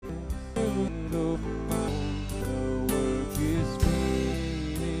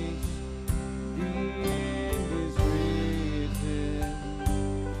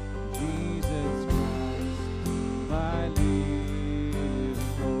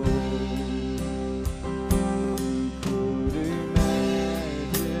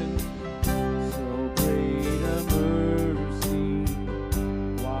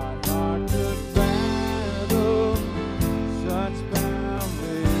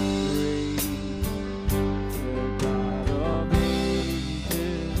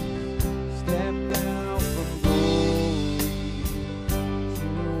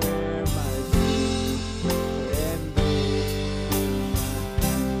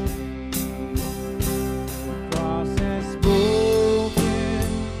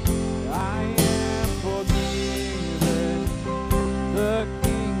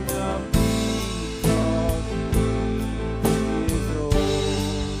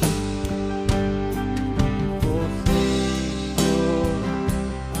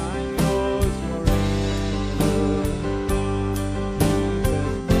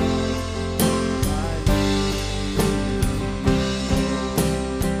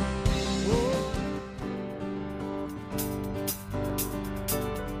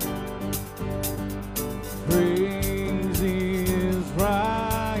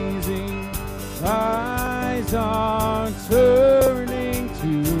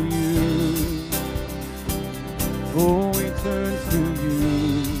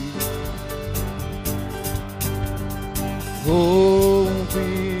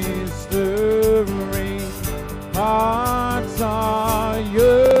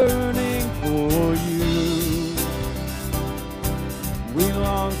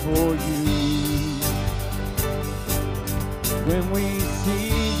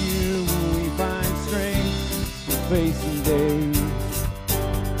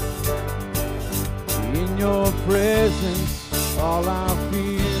your presence, all our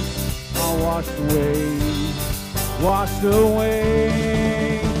fears are washed away, washed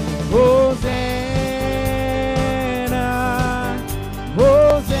away. Hosanna,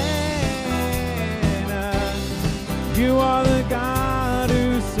 Hosanna, you are the God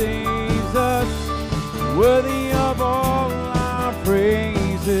who saves us, worthy of all our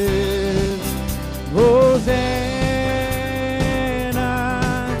praises. Hosanna,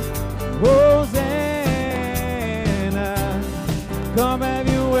 Hosanna, come have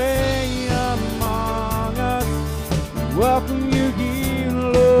your way among us. Welcome you here,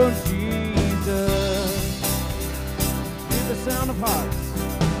 Lord Jesus. Hear the sound of hearts.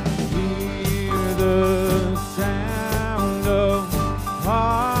 Hear the sound of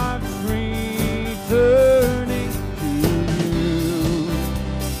hearts returning to you.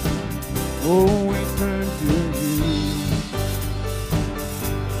 Oh, we turn to you.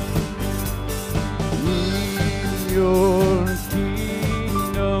 In your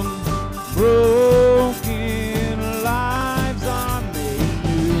kingdom, broken lives are made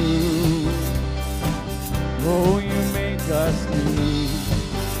new. Oh, you make us new.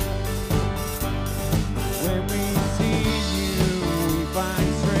 When we see you, we find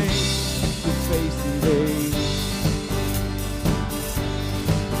strength to face the day.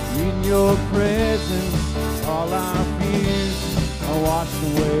 In your presence, all our fears are washed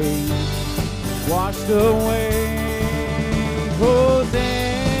away, washed away.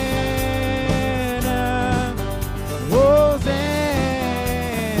 Hosanna,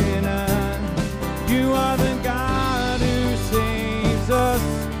 Hosanna, you are the God who saves us,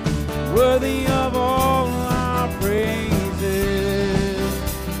 worthy of all our praises.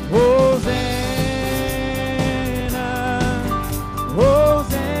 Hosanna,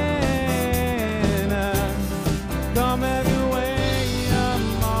 Hosanna, come have your way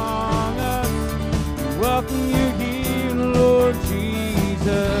among us. Welcome you here, Lord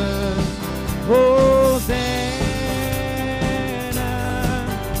Jesus. Hosanna,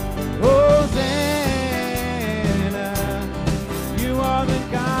 Hosanna, you are the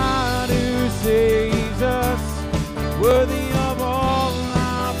God who saves us, worthy of all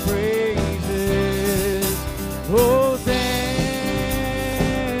our praises. Hosanna,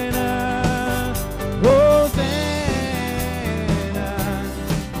 Hosanna,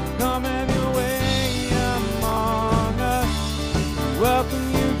 come have your way among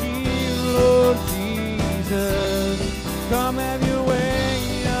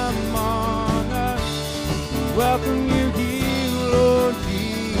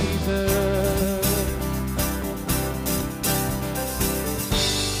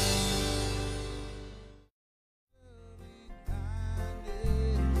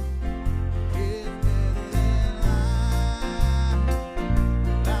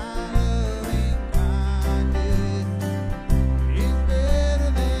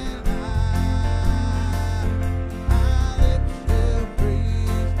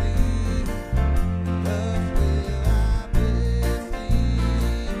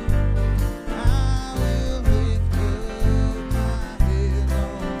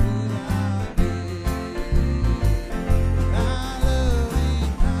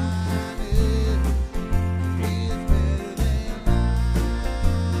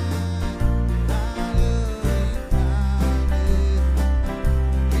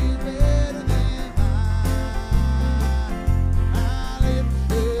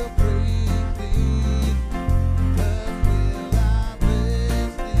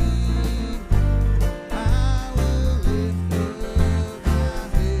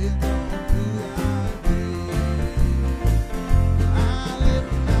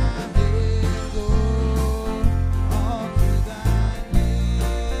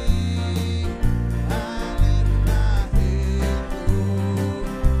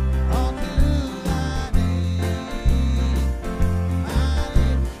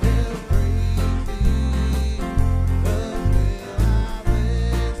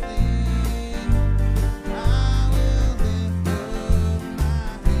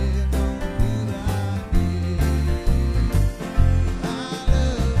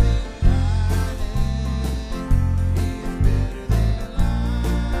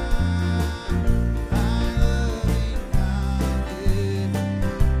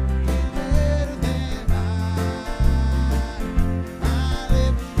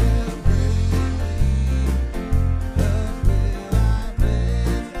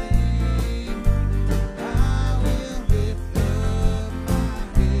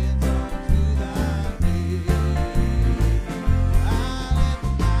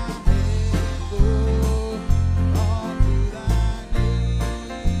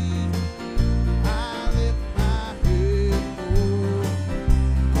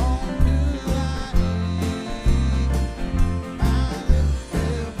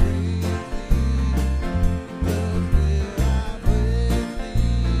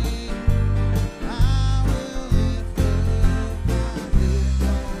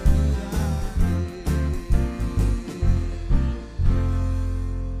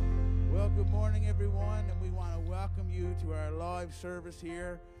service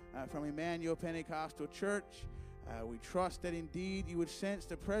here from Emmanuel Pentecostal Church. We trust that indeed you would sense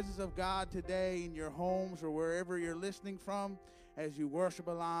the presence of God today in your homes or wherever you're listening from as you worship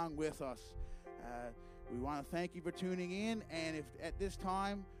along with us. We want to thank you for tuning in, and if at this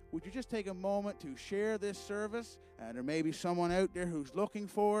time, would you just take a moment to share this service? There may be someone out there who's looking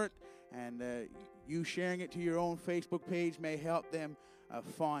for it, and you sharing it to your own Facebook page may help them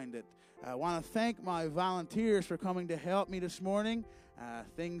find it. I want to thank my volunteers for coming to help me this morning.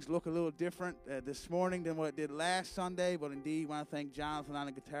 Things look a little different this morning than what it did last Sunday, but indeed I want to thank Jonathan on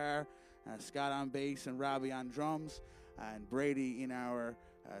the guitar, Scott on bass, and Robbie on drums, and Brady in our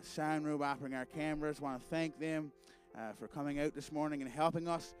sound room operating our cameras. I want to thank them for coming out this morning and helping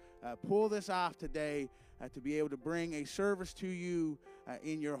us pull this off today to be able to bring a service to you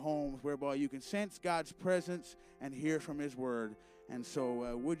in your homes whereby you can sense God's presence and hear from His Word. And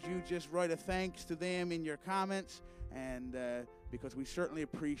so would you just write a thanks to them in your comments, and because we certainly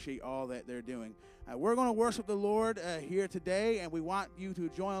appreciate all that they're doing. We're going to worship the Lord here today, and we want you to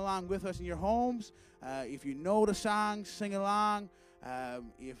join along with us in your homes. If you know the songs, sing along.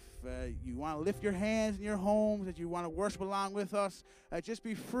 If you want to lift your hands in your homes, that you want to worship along with us, just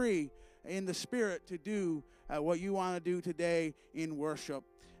be free in the Spirit to do what you want to do today in worship.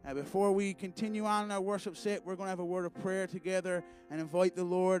 Before we continue on in our worship set, we're going to have a word of prayer together and invite the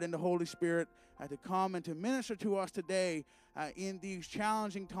Lord and the Holy Spirit to come and to minister to us today in these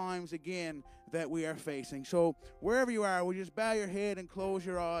challenging times again that we are facing. So wherever you are, will you just bow your head and close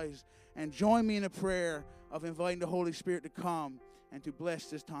your eyes and join me in a prayer of inviting the Holy Spirit to come and to bless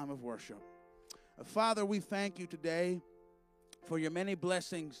this time of worship. Father, we thank you today for your many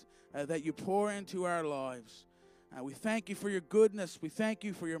blessings that you pour into our lives. We thank you for your goodness. We thank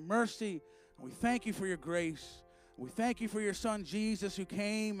you for your mercy. We thank you for your grace. We thank you for your Son Jesus, who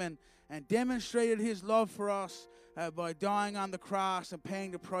came and demonstrated his love for us by dying on the cross and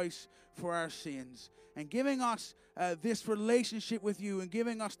paying the price for our sins and giving us this relationship with you and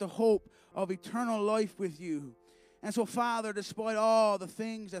giving us the hope of eternal life with you. And so, Father, despite all the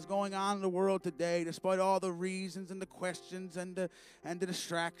things that's going on in the world today, despite all the reasons and the questions and the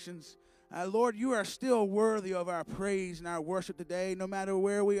distractions, Lord, you are still worthy of our praise and our worship today. No matter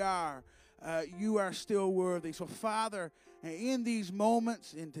where we are, you are still worthy. So, Father, in these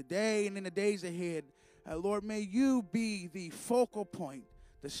moments, in today and in the days ahead, Lord, may you be the focal point,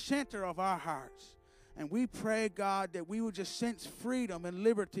 the center of our hearts. And we pray, God, that we would just sense freedom and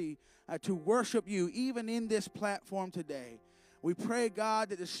liberty to worship you, even in this platform today. We pray, God,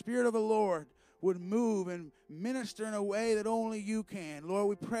 that the Spirit of the Lord would move and minister in a way that only you can. Lord,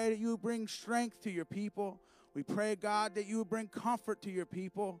 we pray that you would bring strength to your people. We pray, God, that you would bring comfort to your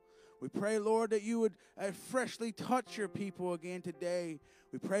people. We pray, Lord, that you would freshly touch your people again today.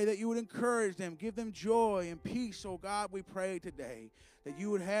 We pray that you would encourage them, give them joy and peace. Oh, God, we pray today that you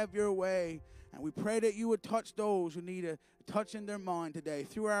would have your way. And we pray that you would touch those who need a touch in their mind today.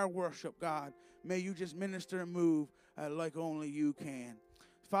 Through our worship, God, may you just minister and move like only you can.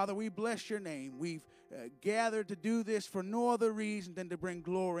 Father, we bless your name. We've gathered to do this for no other reason than to bring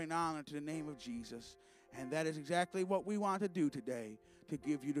glory and honor to the name of Jesus. And that is exactly what we want to do today, to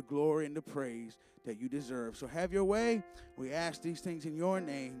give you the glory and the praise that you deserve. So have your way. We ask these things in your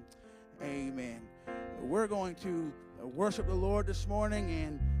name. Amen. We're going to worship the Lord this morning,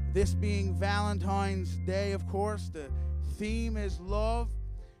 and this being Valentine's Day, of course, the theme is love.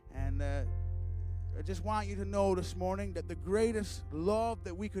 And I just want you to know this morning that the greatest love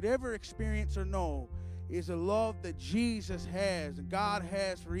that we could ever experience or know is a love that Jesus has and God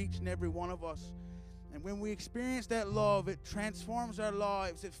has for each and every one of us. And when we experience that love, it transforms our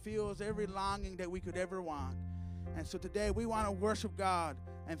lives. It fills every longing that we could ever want. And so today we want to worship God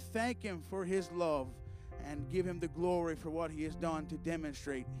and thank him for his love and give him the glory for what he has done to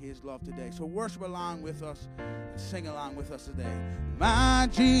demonstrate his love today. So worship along with us and sing along with us today. My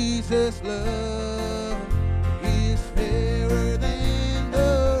Jesus' love is fairer than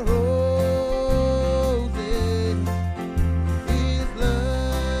the roses. His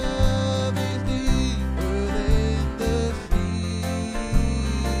love is deeper than the sea.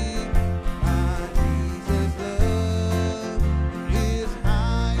 My Jesus' love is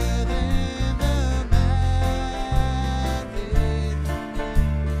higher than the mountains.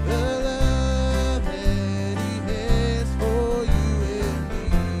 The love that he has for you and me.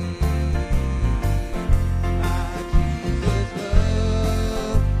 My Jesus' love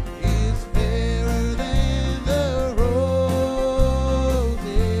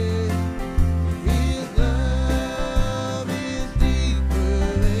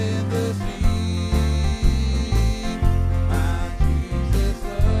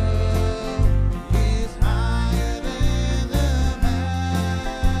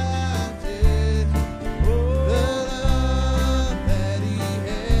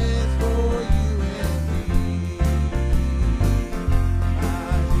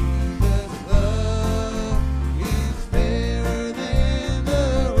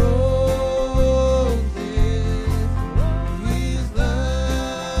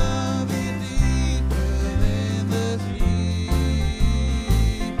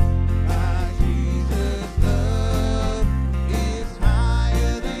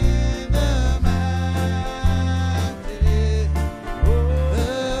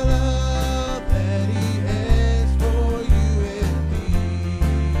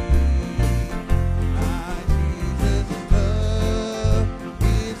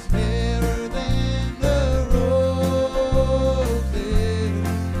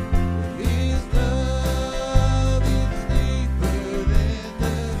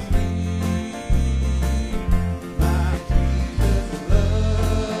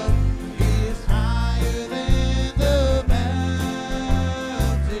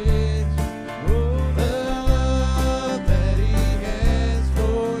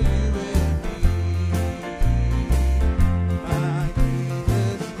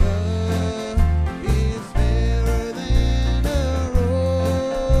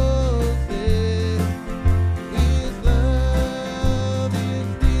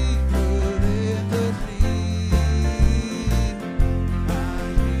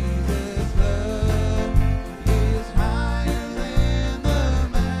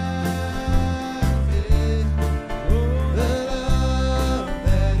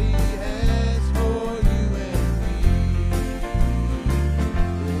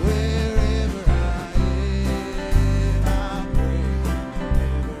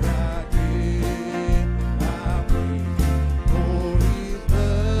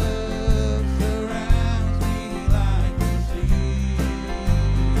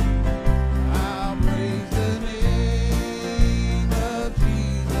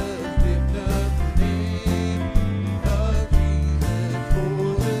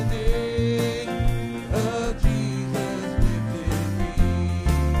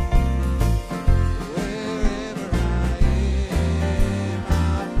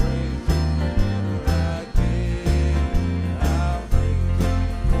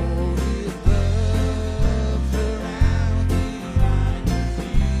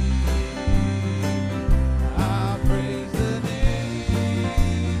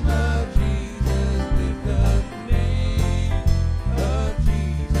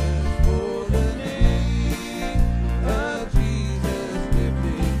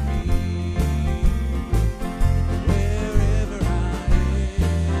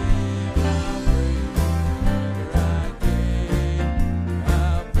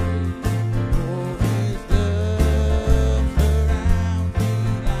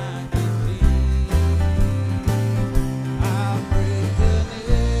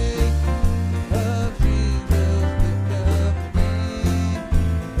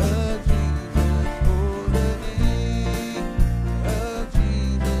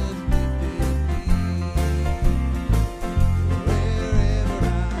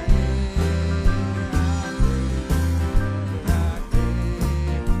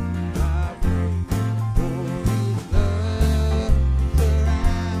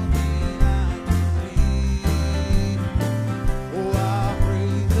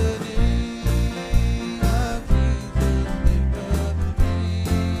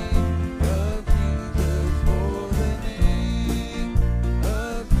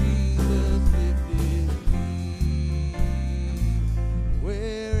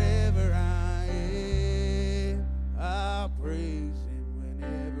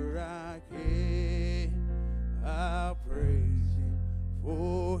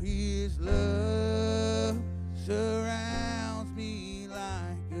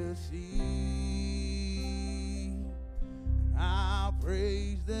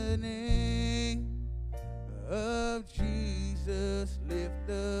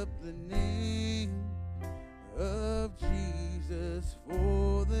up the name of Jesus,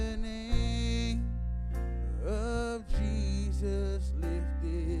 for the name of Jesus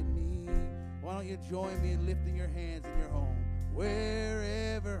lifted me. Why don't you join me in lifting your hands in your home?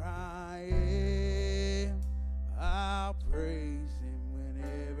 Wherever I am, I'll praise him.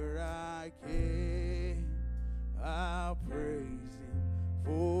 Whenever I can, I'll praise him,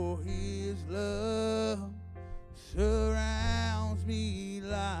 for his love surrounds me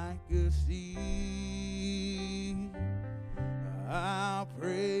like a sea. I'll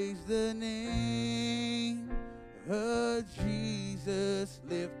praise the name of Jesus.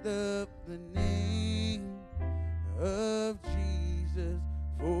 Lift up the name of Jesus,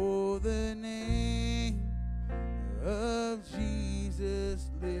 for the name of Jesus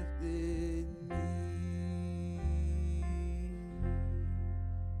lifted me.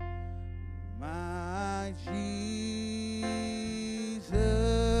 My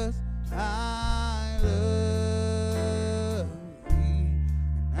Jesus, I love thee,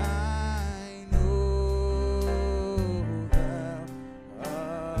 and I know thou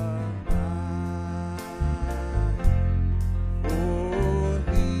art mine.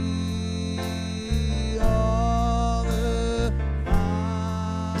 For thee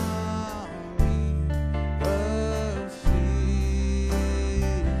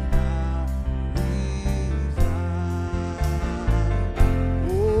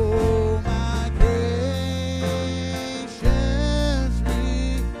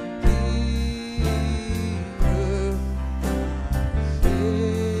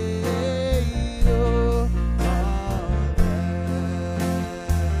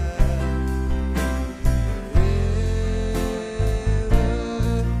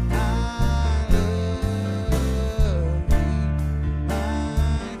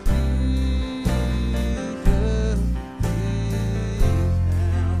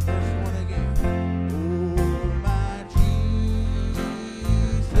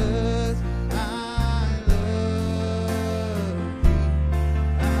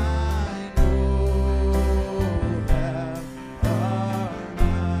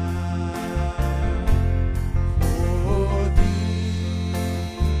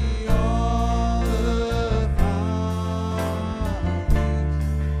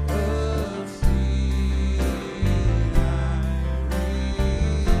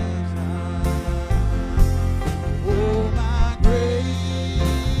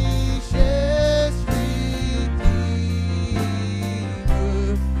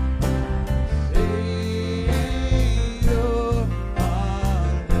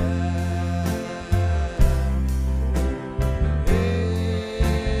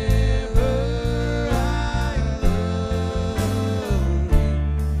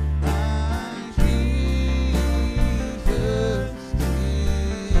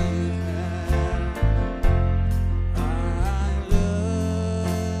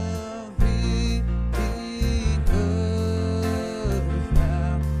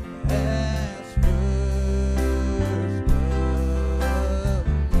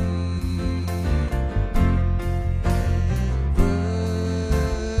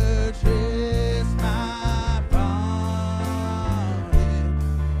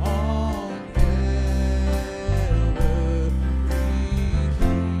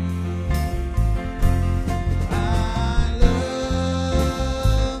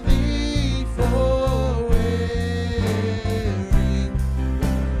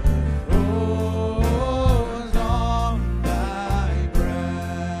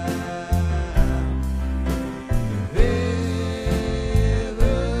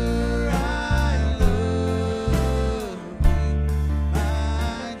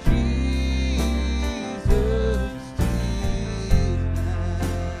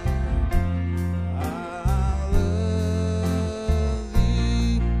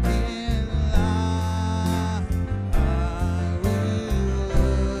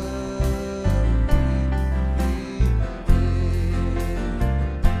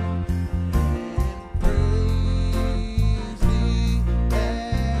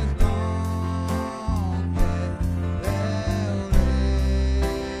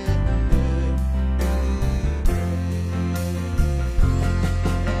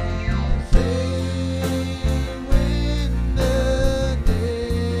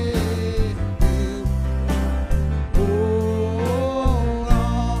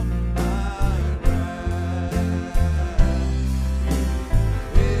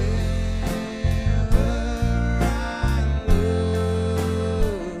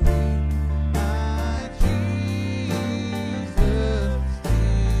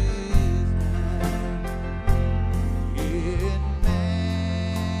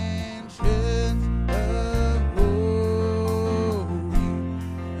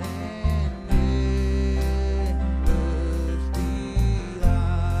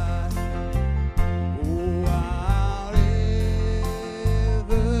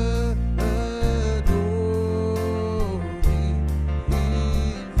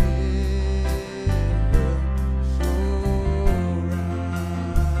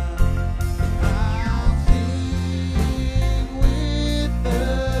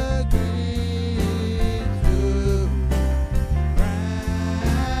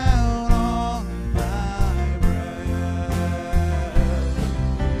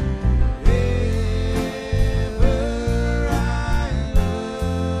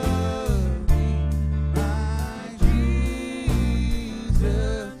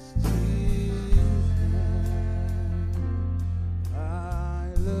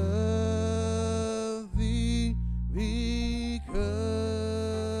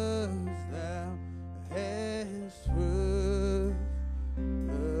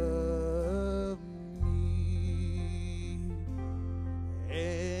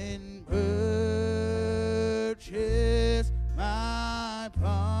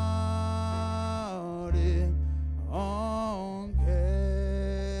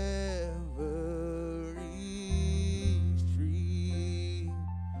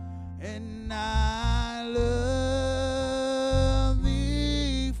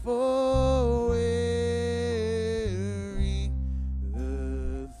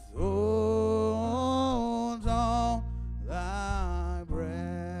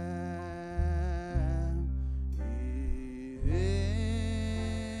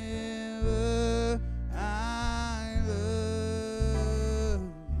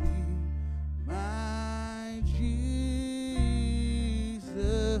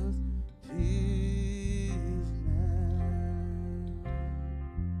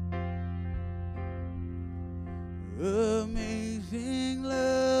Amazing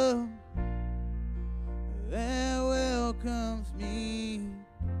love that welcomes me,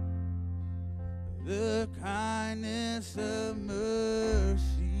 the kindness of mercy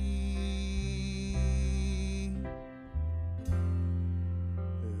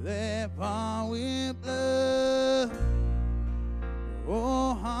that bond with blood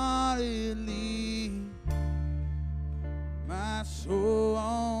wholeheartedly, my soul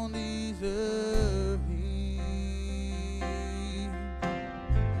on these earth.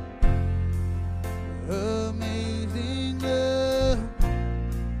 Amazing love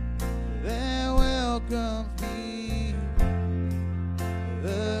that welcomes me,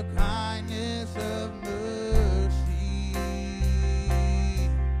 the kindness of mercy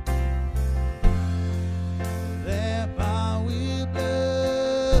that bond with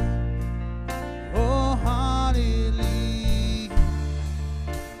blood wholeheartedly,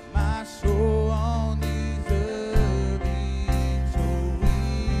 my soul on these earth. So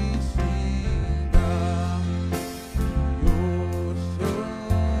we sing, God, you're so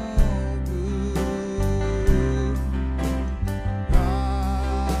good.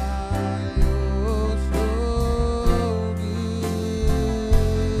 God, you're so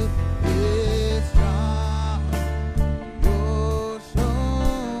good. Yes, God, you're so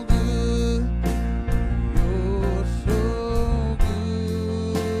good. You're so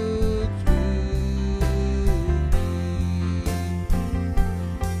good to me.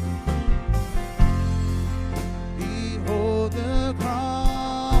 Behold the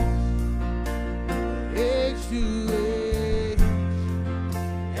cross, age to age,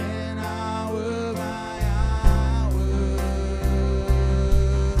 and hour by hour.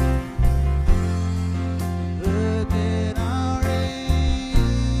 The dead are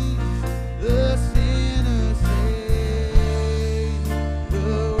raised, the sinners saved,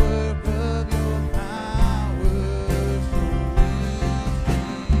 the work of your power. So we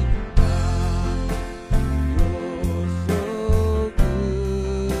sing, God, you're so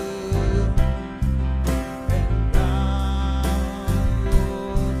good, and God,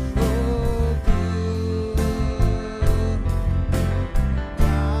 you're so good.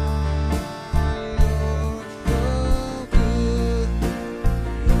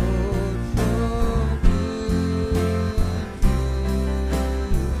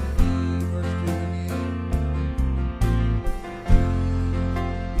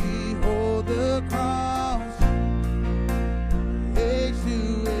 Behold the cross, age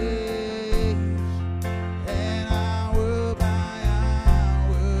to age, and hour by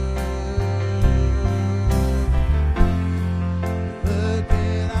hour. The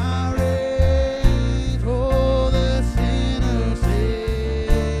dead are raised, oh, the sinners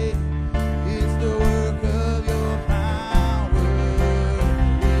saved. It's the work of your power.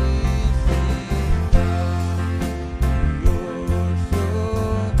 We sing, God, you're so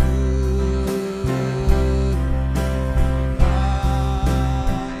good.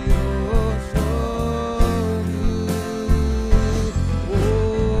 God, you're so good.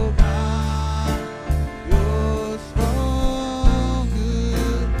 Oh, God, you're so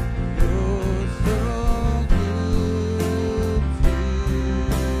good. You're so good to me.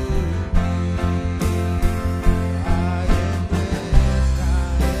 I am blessed, I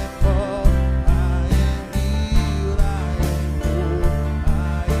am called, I am healed, I am whole,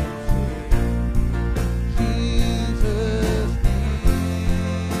 I am saved. Jesus' name,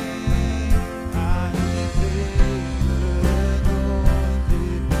 I am favored,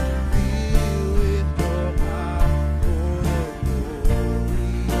 anointed, filled with your power for the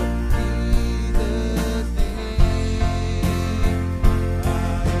glory of Jesus' name. I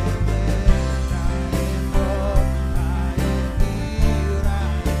am blessed, I am called, I am healed, I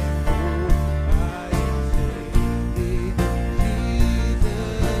am whole, I am saved. In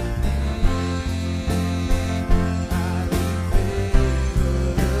Jesus' name, I am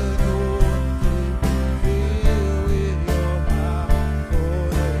favored, anointed, filled with your power for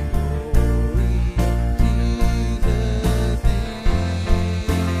the glory of Jesus' name.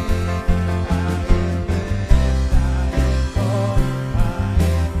 I am blessed, I am called, I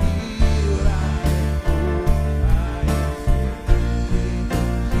am healed, I am whole, I am saved. In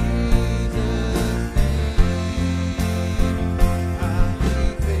Jesus' name, I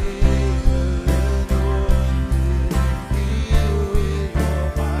am favored, anointed, filled with your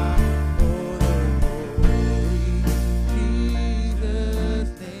power for the glory of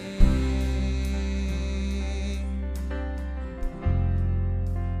Jesus' name.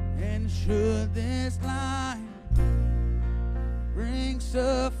 And should this life bring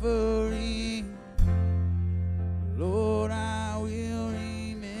suffering, Lord, I will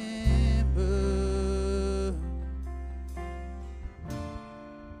remember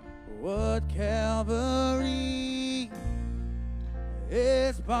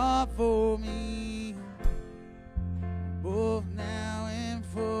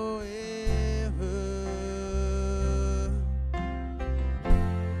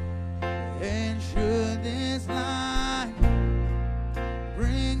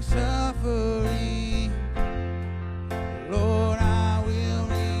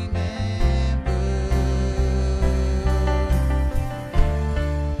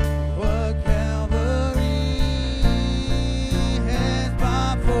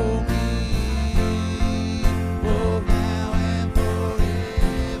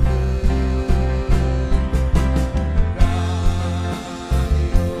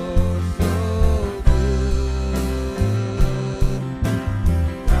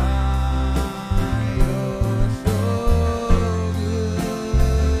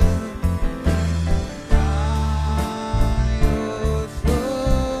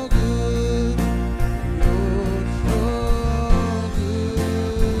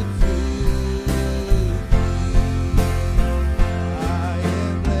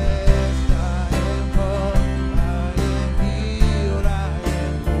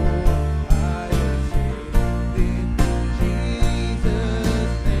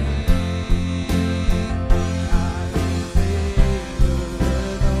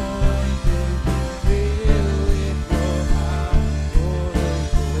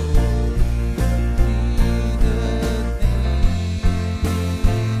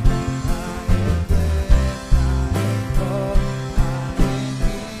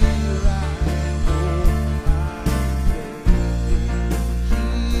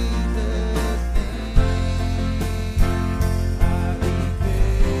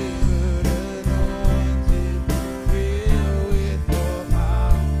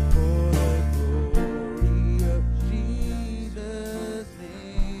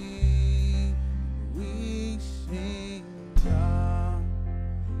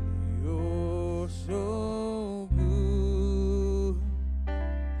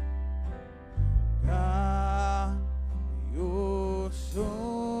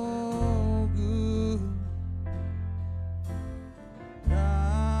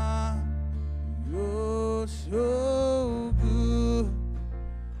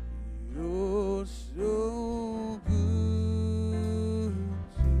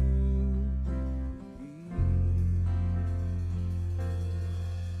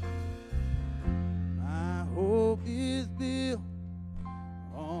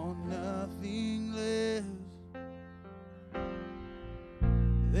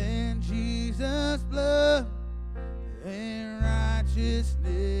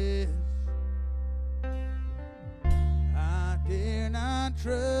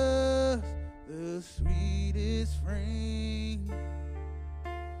the sweetest frame,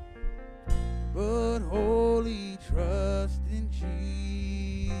 but wholly trust in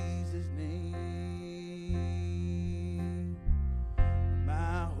Jesus' name.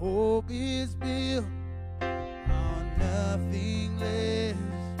 My hope is built on nothing less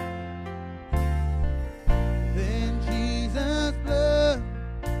than Jesus' blood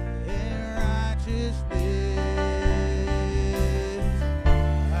and righteousness.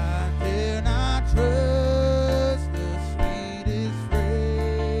 I dare not trust the sweetest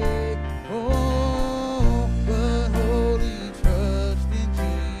frame, oh, but wholly trust in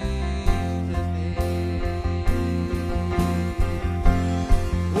Jesus' name.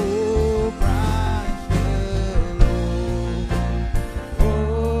 Oh, Christ alone,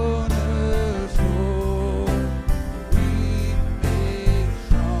 cornerstone, we make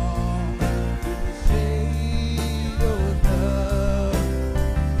strong in the Savior's love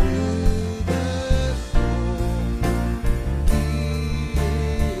through the storm. He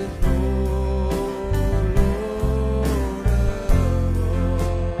is Lord, Lord of all.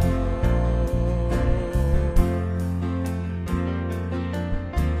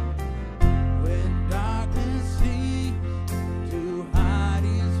 When darkness seems to hide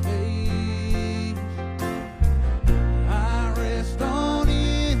His face, I rest on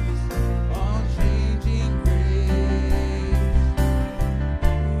His unchanging grace.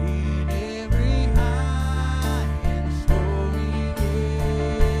 In every high and stormy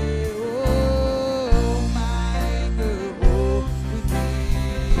day, oh, my anchor holds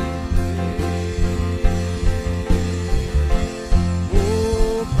within.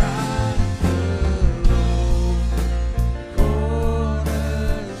 Oh, Christ alone,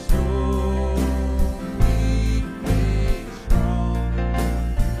 cornerstone, we make strong.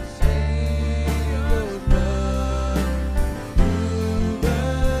 Savior's blood through the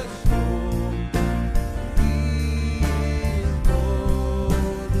storm. He is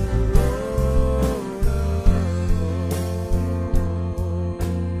Lord, the Lord of all.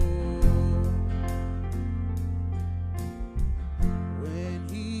 When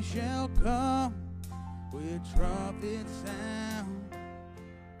He shall come with trumpet sound,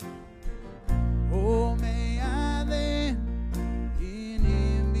 oh, may I then in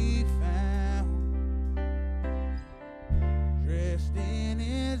Him be found, dressed in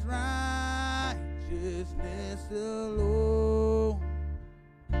His righteousness alone,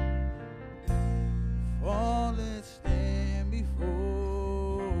 faultless stand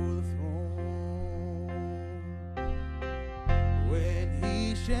before the throne. When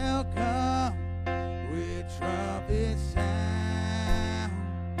He shall come with trumpet sound,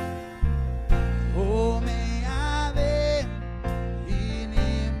 oh, may I then in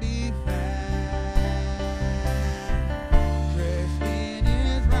Him be found, dressed in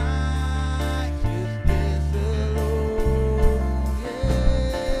His righteousness alone.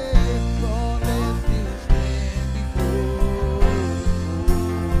 Yes, faultless to stand before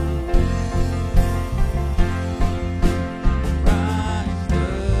the throne. Christ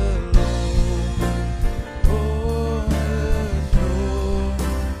alone, cornerstone,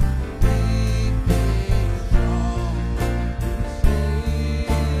 we make strong in the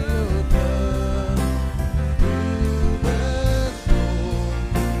Savior's blood through the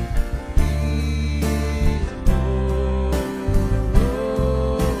storm. He is Lord,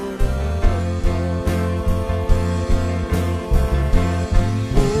 Lord of all.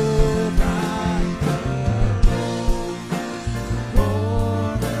 Oh, Christ alone,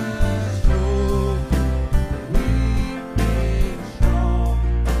 cornerstone, we make strong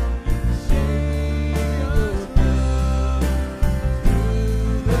in the Savior's blood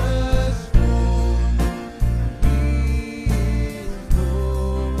through the storm. He is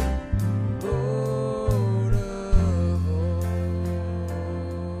Lord, Lord of all.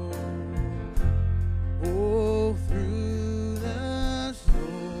 Oh, through the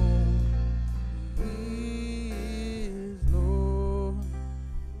storm, He is Lord,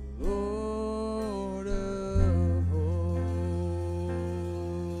 Lord of all.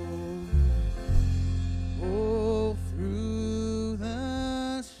 Oh, through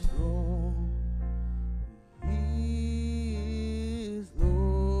the storm, He is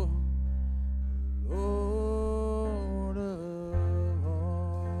Lord, Lord of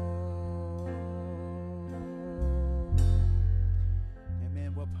all.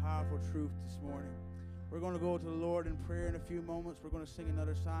 Amen. What powerful truth this morning. We're going to go to the Lord in prayer in a few moments. We're going to sing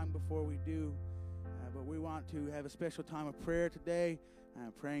another song before we do. But we want to have a special time of prayer today,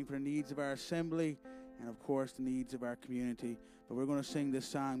 praying for the needs of our assembly and, of course, the needs of our community. But we're going to sing this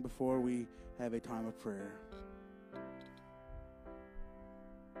song before we have a time of prayer.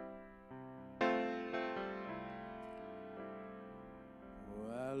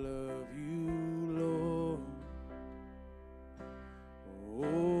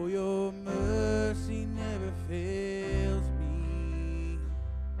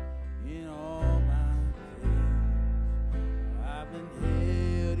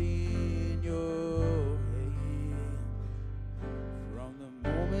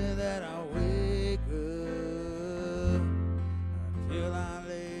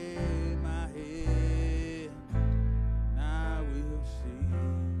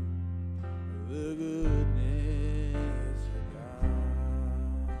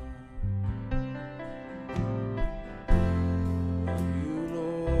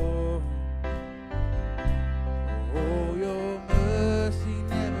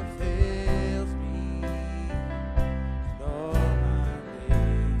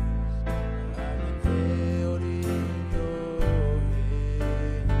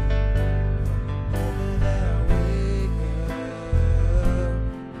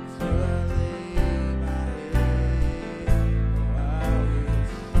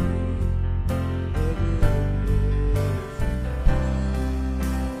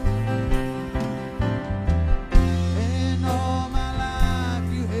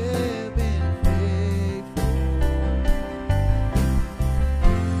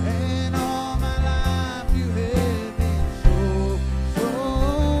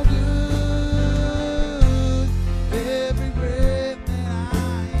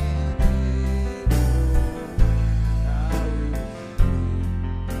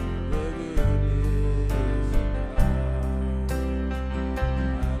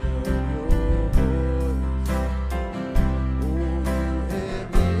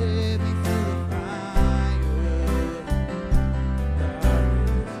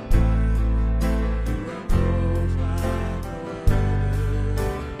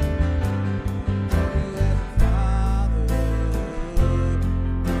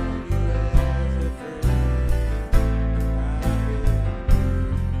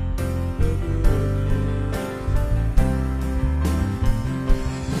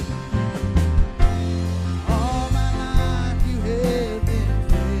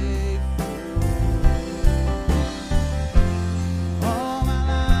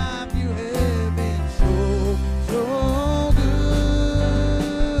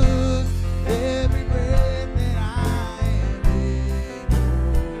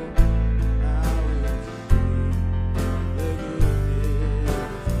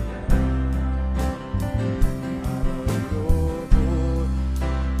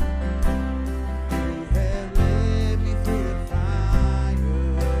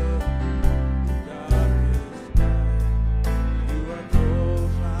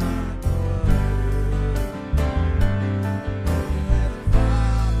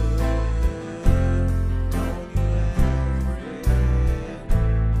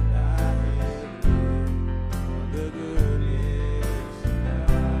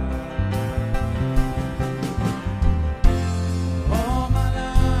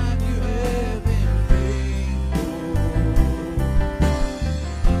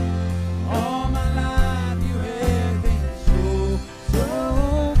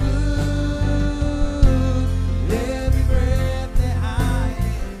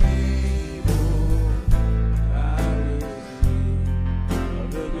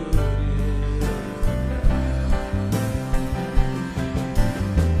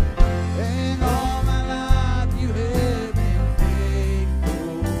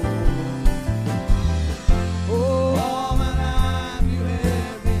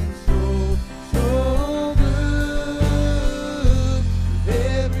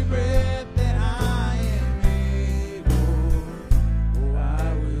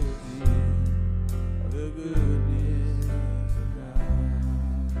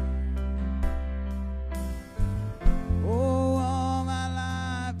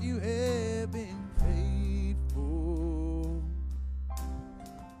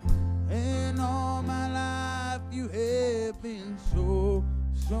 you have been so,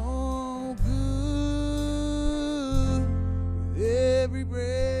 so good. With every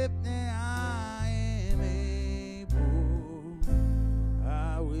breath that I am able,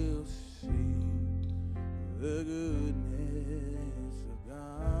 I will sing the goodness of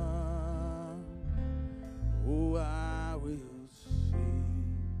God. Oh, I will sing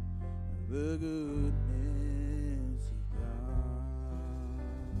the goodness of God.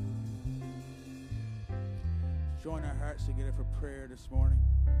 Join our hearts together for prayer this morning.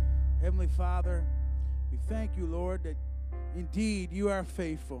 Heavenly Father, we thank you, Lord, that indeed you are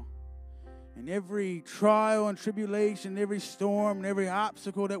faithful. In every trial and tribulation, every storm, and every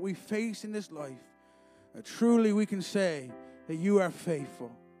obstacle that we face in this life, truly we can say that you are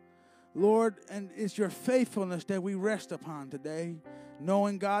faithful. Lord, and it's your faithfulness that we rest upon today,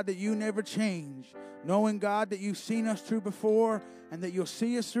 knowing, God, that you never change, knowing, God, that you've seen us through before and that you'll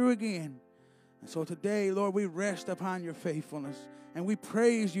see us through again. And so today, Lord, we rest upon your faithfulness and we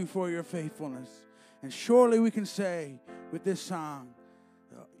praise you for your faithfulness. And surely we can say with this song,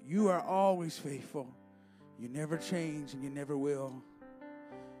 you are always faithful. You never change and you never will.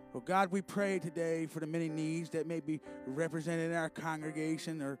 Well, God, we pray today for the many needs that may be represented in our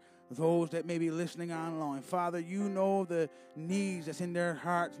congregation or those that may be listening online. Father, you know the needs that's in their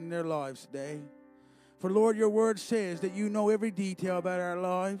hearts and their lives today. For, Lord, your word says that you know every detail about our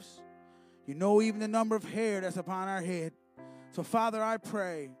lives. You know even the number of hair that's upon our head. So, Father, I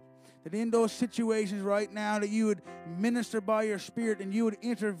pray that in those situations right now that you would minister by your Spirit and you would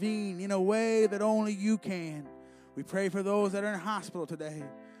intervene in a way that only you can. We pray for those that are in hospital today.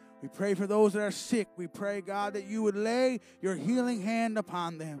 We pray for those that are sick. We pray, God, that you would lay your healing hand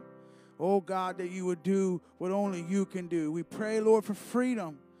upon them. Oh, God, that you would do what only you can do. We pray, Lord, for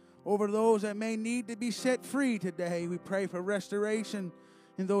freedom over those that may need to be set free today. We pray for restoration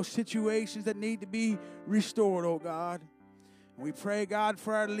in those situations that need to be restored, oh God. We pray, God,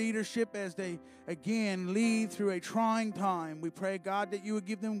 for our leadership as they, again, lead through a trying time. We pray, God, that you would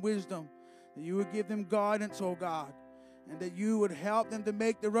give them wisdom, that you would give them guidance, oh God, and that you would help them to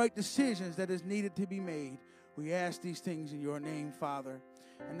make the right decisions that is needed to be made. We ask these things in your name, Father.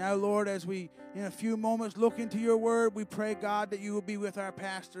 And now, Lord, as we, in a few moments, look into your word, we pray, God, that you will be with our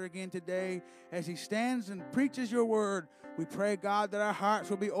pastor again today as he stands and preaches your word. We pray, God, that our hearts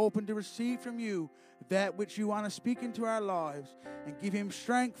will be open to receive from you that which you want to speak into our lives, and give him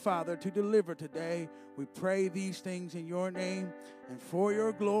strength, Father, to deliver today. We pray these things in your name and for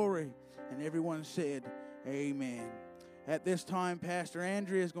your glory. And everyone said, amen. At this time, Pastor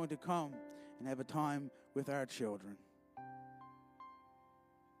Andrea is going to come and have a time with our children.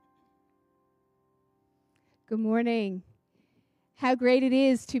 Good morning. How great it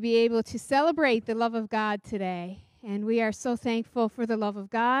is to be able to celebrate the love of God today. And we are so thankful for the love of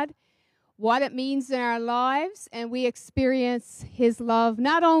God, what it means in our lives, and we experience his love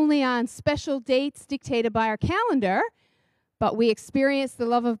not only on special dates dictated by our calendar, but we experience the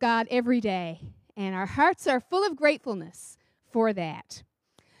love of God every day. And our hearts are full of gratefulness for that.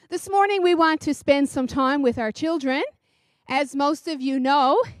 This morning we want to spend some time with our children. As most of you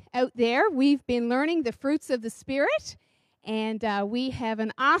know, out there, we've been learning the fruits of the Spirit, and we have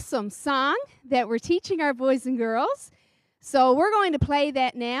an awesome song that we're teaching our boys and girls. So we're going to play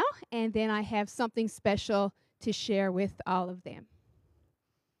that now, and then I have something special to share with all of them.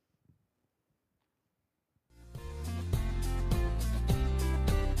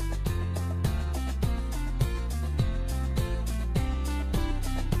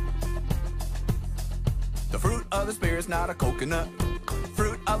 The fruit of the Spirit's not a coconut.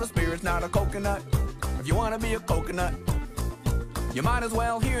 Fruit of the Spirit's not a coconut. If you want to be a coconut, you might as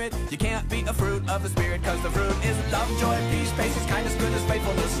well hear it. You can't be a fruit of the Spirit, cause the fruit is love, joy, peace, patience, kindness, goodness,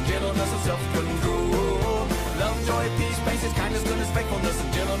 faithfulness, and gentleness, and self-control. Love, joy, peace, patience, kindness, goodness, faithfulness,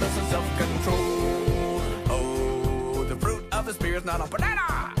 and gentleness, and self-control. Oh, the fruit of the Spirit's not a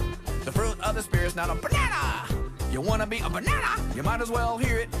banana. The fruit of the Spirit's not a banana. You want to be a banana? You might as well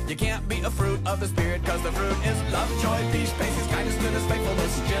hear it. You can't be a fruit of the Spirit, cause the fruit is love, joy, peace, patience, kindness, goodness,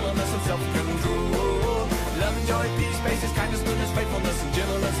 faithfulness, gentleness, and self-control. Love, joy, peace, patience, kindness, goodness, faithfulness, and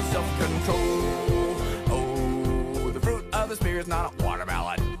gentleness, and self-control. Oh, the fruit of the Spirit's not a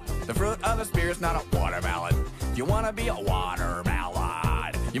watermelon. The fruit of the Spirit's not a watermelon. If you want to be a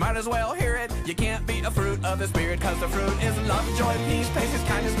watermelon, you might as well hear it. You can't be a fruit of the Spirit, cause the fruit is love, joy, peace, patience,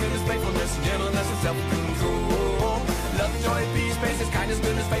 kindness, goodness, faithfulness, gentleness, and self-control. Love, joy, peace, patience, kindness,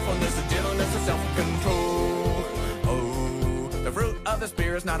 goodness, faithfulness, and gentleness, and self-control. Oh, the fruit of the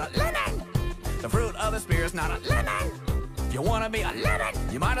Spirit's not a lemon. The fruit of the Spirit's not a lemon. If you want to be a lemon,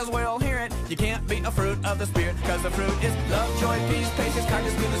 you might as well hear it. You can't be a fruit of the Spirit, cause the fruit is love, joy, peace, patience,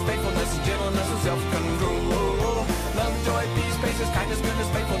 kindness, goodness, faithfulness, and gentleness, and self-control.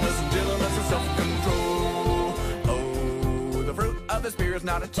 the Spirit's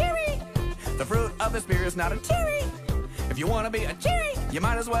not a cherry. The fruit of the Spirit's not a cherry. If you want to be a cherry, you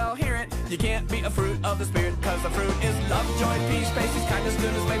might as well hear it. You can't be a fruit of the Spirit, cause the fruit is love, joy, peace, patience, kindness,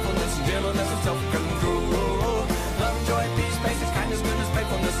 goodness, faithfulness, and gentleness, and self-control. Love, joy, peace, patience, kindness, goodness,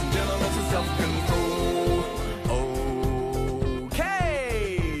 faithfulness, and gentleness, and self-control.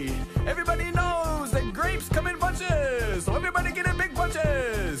 Okay, everybody knows that grapes come in bunches, so everybody get in big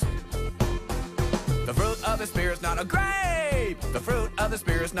bunches. The fruit of the Spirit's not a grape. The fruit of the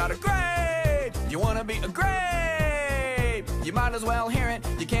Spirit's not a grape. You want to be a grape, you might as well hear it.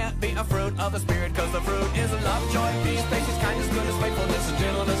 You can't be a fruit of the Spirit, cause the fruit is love, joy, peace, patience, kindness, goodness, faithfulness, and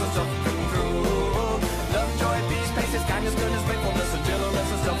gentleness, and self-control. Love, joy, peace, patience, kindness, goodness, faithfulness, and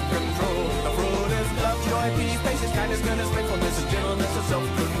gentleness, and self-control. The fruit is love, joy, peace, patience, kindness, goodness, faithfulness, and gentleness, and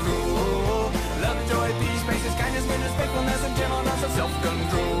self-control. Love, joy, peace, patience, kindness, goodness, faithfulness, and gentleness, and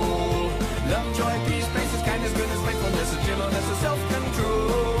self-control. Love, joy, peace, patience, kindness, goodness, faithfulness, and gentleness, and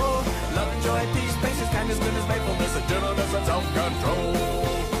self-control. Love, joy, peace, patience, kindness, goodness, faithfulness, and gentleness, and self-control.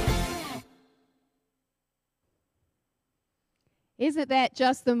 Isn't that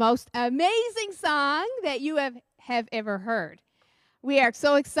just the most amazing song that you have ever heard? We are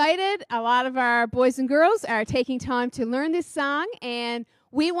so excited. A lot of our boys and girls are taking time to learn this song, and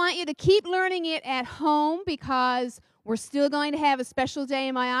we want you to keep learning it at home because we're still going to have a special day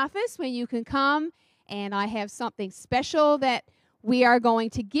in my office when you can come, and I have something special that we are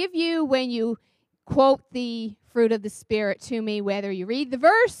going to give you when you quote the fruit of the Spirit to me, whether you read the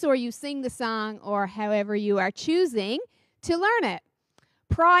verse or you sing the song or however you are choosing to learn it.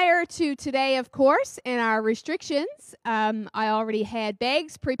 Prior to today, of course, in our restrictions, I already had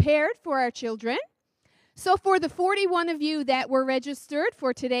bags prepared for our children. So for the 41 of you that were registered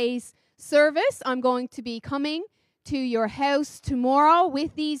for today's service, I'm going to be coming to your house tomorrow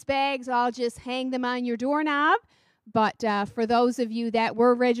with these bags. I'll just hang them on your doorknob. But for those of you that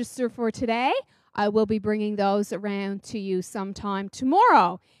were registered for today, I will be bringing those around to you sometime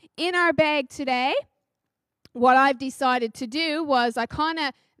tomorrow. In our bag today, what I've decided to do was I kind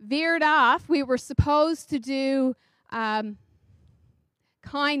of veered off. We were supposed to do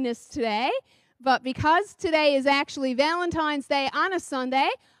kindness today, but because today is actually Valentine's Day on a Sunday,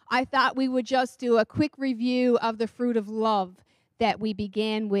 I thought we would just do a quick review of the fruit of love that we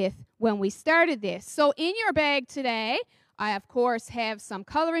began with when we started this. So in your bag today, I, of course, have some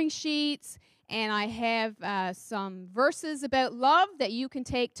coloring sheets, and I have some verses about love that you can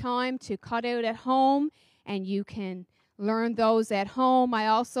take time to cut out at home, and you can learn those at home. I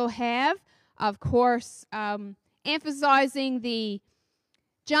also have, of course, emphasizing the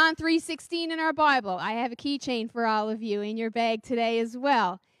John 3:16 in our Bible. I have a keychain for all of you in your bag today as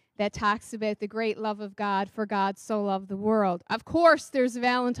well that talks about the great love of God, for God so loved the world. Of course, there's a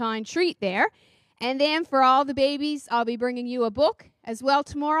Valentine treat there. And then for all the babies, I'll be bringing you a book as well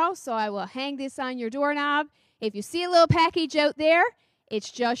tomorrow, so I will hang this on your doorknob. If you see a little package out there, it's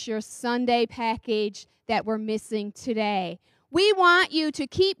just your Sunday package that we're missing today. We want you to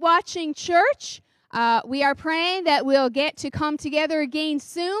keep watching church. We are praying that we'll get to come together again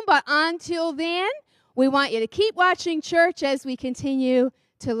soon, but until then, we want you to keep watching church as we continue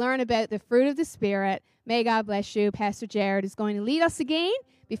to learn about the fruit of the Spirit. May God bless you. Pastor Jared is going to lead us again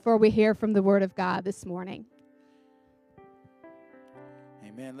before we hear from the Word of God this morning.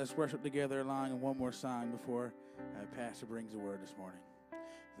 Amen. Let's worship together along in one more song before Pastor brings the word this morning.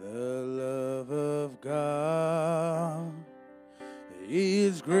 The love of God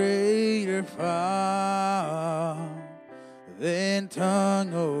is greater far than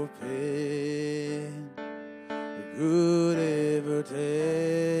tongue or pen could ever tell.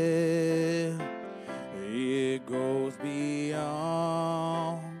 It goes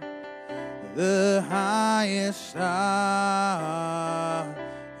beyond the highest star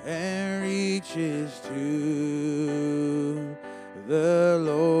and reaches to the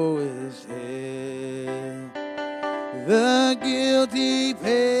lowest hell. The guilty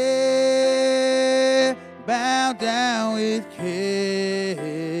pair bowed down with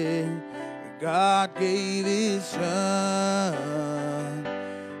care. God gave His Son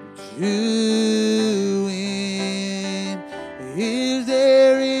to win His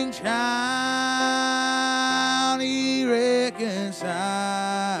erring child. He reconciled,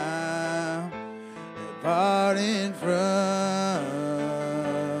 pardon from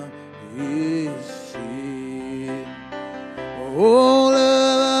His sin. Oh,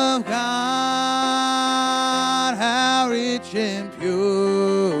 love of God, how rich and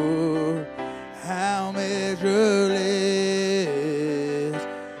pure, how measureless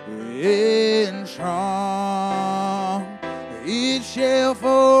and strong, it shall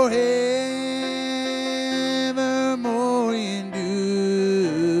forevermore endure.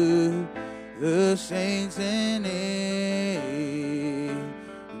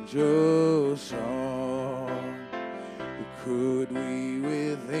 angel's song. Could we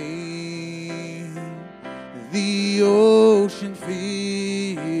within the ocean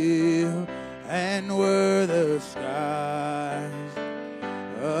feel, and were the skies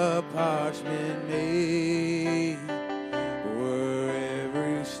a parchment made, were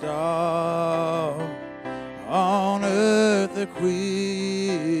every star on earth a quill,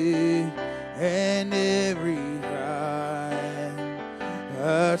 and every rhyme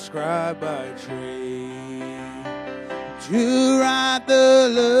ascribed by trade to write the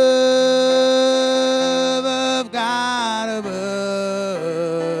love of God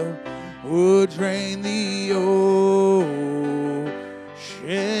above, would drain the ocean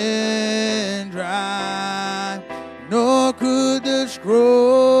dry, nor could the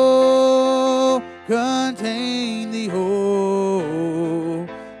scroll contain the whole,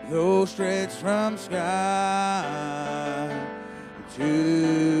 though stretched from sky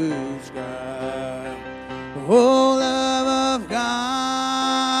to sky. Oh, love of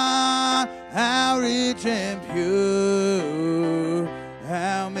God, how rich and pure,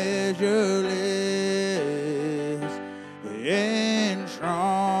 how measureless and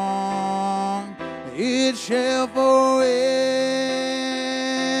strong, it shall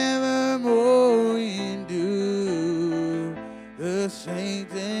forevermore endure. The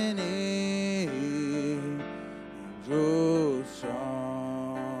saints and angels'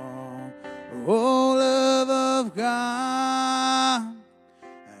 song. Oh, love of God,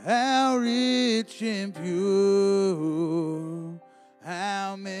 how rich and pure,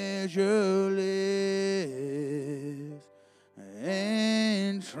 how measureless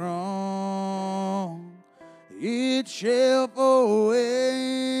and strong, it shall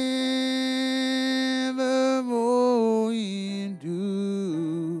forevermore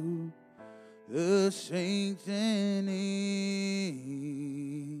endure. The saints and angels'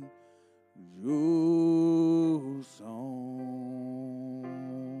 song.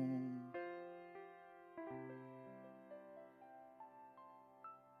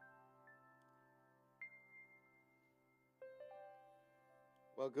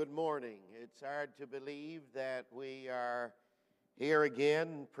 Well, good morning. It's hard to believe that we are here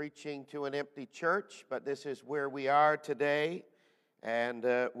again preaching to an empty church, but this is where we are today, and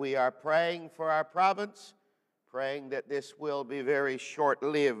we are praying for our province, praying that this will be very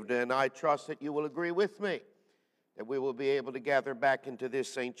short-lived, and I trust that you will agree with me that we will be able to gather back into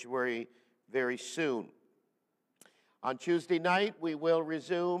this sanctuary very soon. On Tuesday night, we will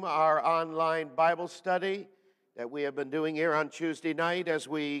resume our online Bible study that we have been doing here on Tuesday night as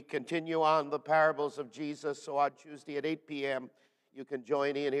we continue on the parables of Jesus. So on Tuesday at 8 p.m., you can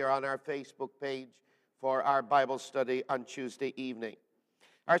join in here on our Facebook page for our Bible study on Tuesday evening.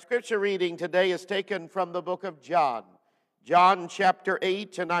 Our scripture reading today is taken from the book of John, John chapter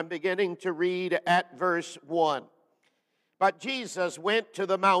 8, and I'm beginning to read at verse 1. But Jesus went to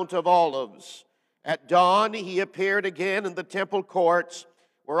the Mount of Olives. At dawn he appeared again in the temple courts,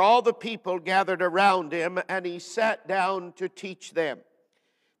 where all the people gathered around him, and he sat down to teach them.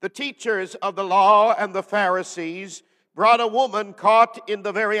 The teachers of the law and the Pharisees brought a woman caught in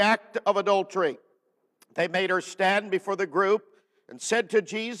the very act of adultery. They made her stand before the group and said to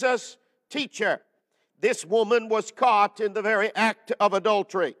Jesus, "Teacher, this woman was caught in the very act of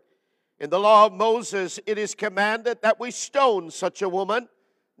adultery. In the law of Moses, it is commanded that we stone such a woman.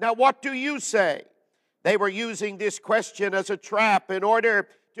 Now what do you say?" They were using this question as a trap in order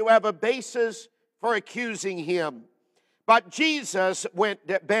to have a basis for accusing him. But Jesus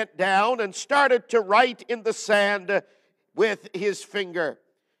bent down and started to write in the sand with his finger.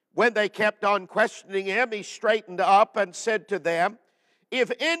 When they kept on questioning him, he straightened up and said to them,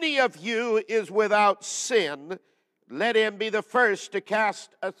 "If any of you is without sin, let him be the first to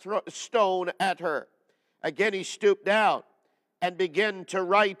cast a stone at her." Again he stooped down and began to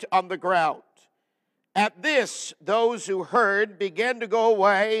write on the ground. At this, those who heard began to go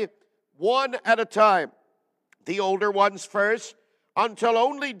away one at a time, the older ones first, until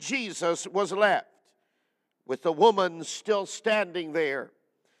only Jesus was left, with the woman still standing there.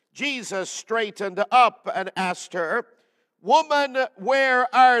 Jesus straightened up and asked her, "Woman,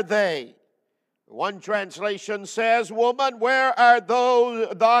 where are they?" One translation says, "Woman, where are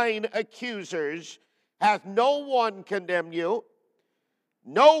thine accusers? Hath no one condemned you?"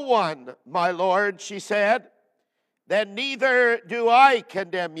 "No one, my Lord," she said. "Then neither do I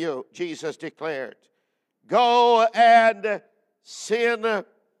condemn you," Jesus declared. "Go and sin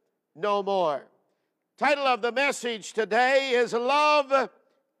no more." Title of the message today is Love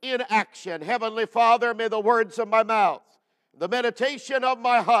in Action. Heavenly Father, may the words of my mouth, the meditation of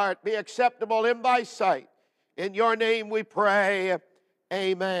my heart be acceptable in thy sight. In your name we pray.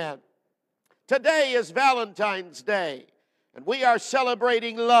 Amen. Today is Valentine's Day, and we are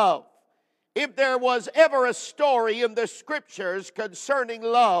celebrating love. If there was ever a story in the Scriptures concerning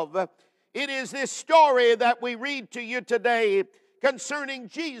love, it is this story that we read to you today concerning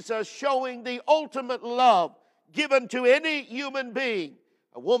Jesus showing the ultimate love given to any human being.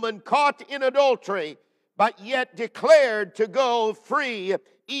 A woman caught in adultery, but yet declared to go free,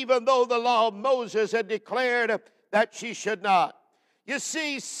 even though the law of Moses had declared that she should not. You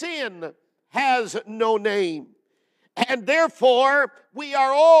see, sin has no name. And therefore, we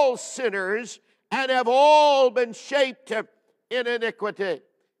are all sinners and have all been shaped in iniquity.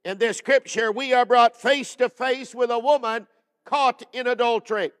 In this scripture, we are brought face to face with a woman caught in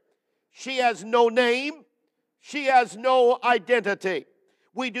adultery. She has no name. She has no identity.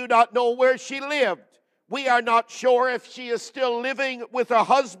 We do not know where she lived. We are not sure if she is still living with her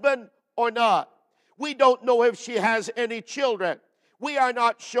husband or not. We don't know if she has any children. We are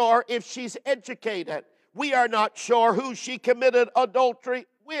not sure if she's educated. We are not sure who she committed adultery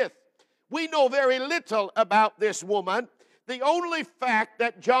with. We know very little about this woman. The only fact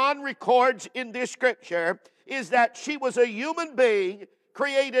that John records in this scripture is that she was a human being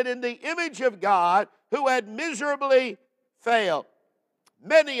created in the image of God who had miserably failed.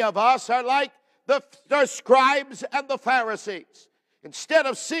 Many of us are like the scribes and the Pharisees. Instead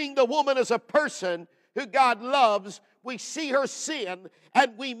of seeing the woman as a person who God loves, we see her sin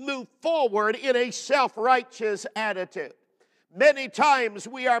and we move forward in a self-righteous attitude. Many times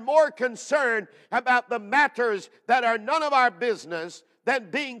we are more concerned about the matters that are none of our business than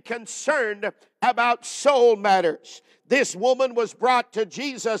being concerned about soul matters. This woman was brought to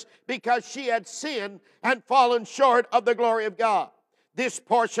Jesus because she had sinned and fallen short of the glory of God. This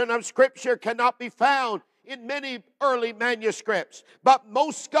portion of Scripture cannot be found in many early manuscripts, but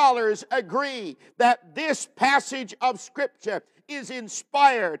most scholars agree that this passage of Scripture is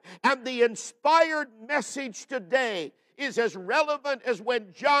inspired, and the inspired message today is as relevant as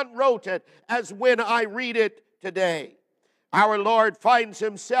when John wrote it as when I read it today. Our Lord finds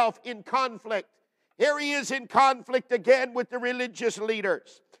himself in conflict. Here he is in conflict again with the religious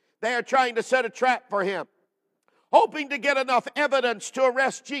leaders. They are trying to set a trap for him, hoping to get enough evidence to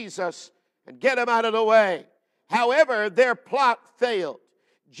arrest Jesus and get him out of the way. However, their plot failed.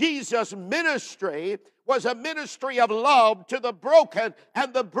 Jesus' ministry was a ministry of love to the broken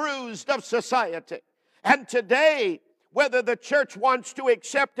and the bruised of society. And today, whether the church wants to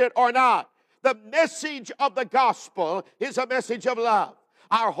accept it or not, the message of the gospel is a message of love.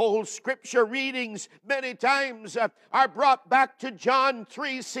 Our whole scripture readings many times are brought back to John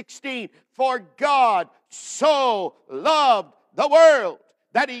 3:16. For God so loved the world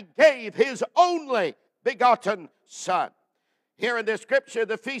that he gave his only begotten Son. Here in this scripture,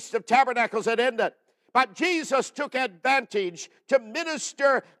 the Feast of Tabernacles had ended. But Jesus took advantage to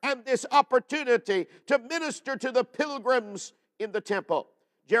minister and this opportunity to minister to the pilgrims in the temple.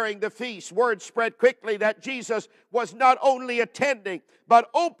 During the feast, word spread quickly that Jesus was not only attending, but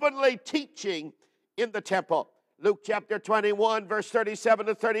openly teaching in the temple. Luke chapter 21, verse 37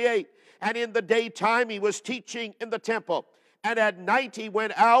 to 38. And in the daytime he was teaching in the temple. And at night he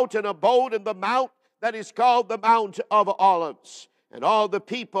went out and abode in the mount that is called the Mount of Olives. And all the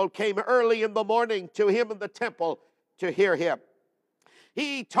people came early in the morning to him in the temple to hear him.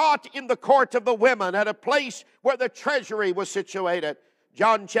 He taught in the court of the women at a place where the treasury was situated.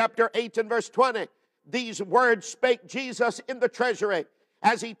 John chapter 8 and verse 20. These words spake Jesus in the treasury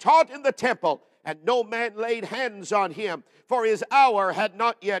as he taught in the temple, and no man laid hands on him, for his hour had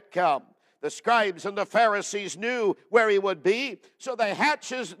not yet come. The scribes and the Pharisees knew where he would be, so they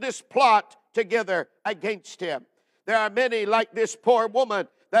hatches this plot together against him. There are many like this poor woman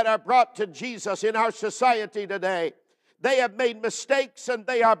that are brought to Jesus in our society today. They have made mistakes, and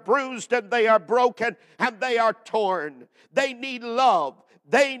they are bruised, and they are broken, and they are torn. They need love.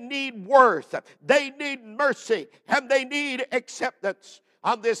 They need worth. They need mercy, and they need acceptance.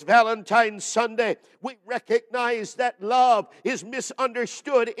 On this Valentine's Sunday, we recognize that love is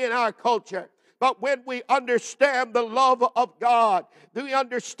misunderstood in our culture. But when we understand the love of God, we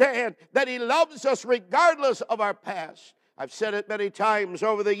understand that he loves us regardless of our past. I've said it many times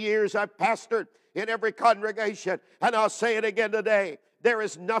over the years I've pastored in every congregation, and I'll say it again today. There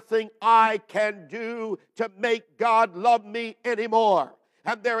is nothing I can do to make God love me anymore.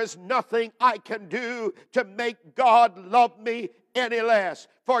 And there is nothing I can do to make God love me any less.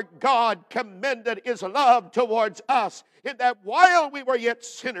 For God commended his love towards us in that while we were yet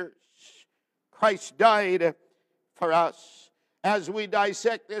sinners, Christ died for us. As we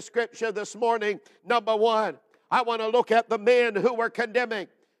dissect this scripture this morning, number one, I want to look at the men who were condemning.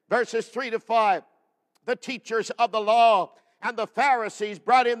 Verses 3 to 5, the teachers of the law and the Pharisees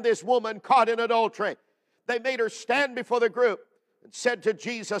brought in this woman caught in adultery. They made her stand before the group and said to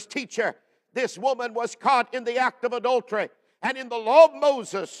Jesus, "Teacher, this woman was caught in the act of adultery, and in the law of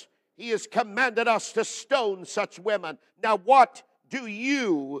Moses, he has commanded us to stone such women. Now what do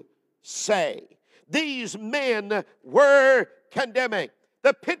you say?" These men were condemning.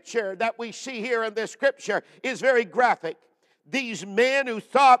 The picture that we see here in this scripture is very graphic. These men who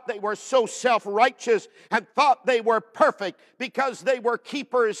thought they were so self-righteous and thought they were perfect because they were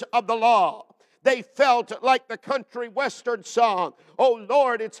keepers of the law. They felt like the country western song, "Oh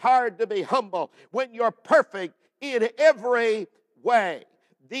Lord, it's hard to be humble when you're perfect in every way."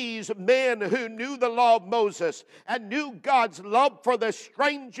 These men who knew the law of Moses and knew God's love for the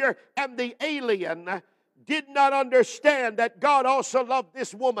stranger and the alien did not understand that God also loved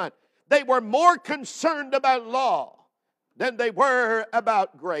this woman. They were more concerned about law than they were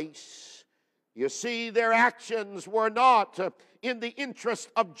about grace. You see, their actions were not in the interest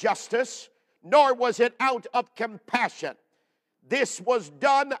of justice, nor was it out of compassion. This was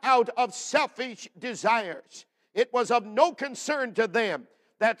done out of selfish desires. It was of no concern to them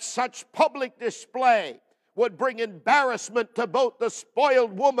that such public display would bring embarrassment to both the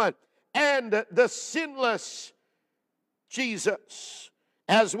spoiled woman and the sinless Jesus.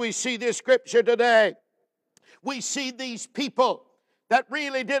 As we see this scripture today, we see these people that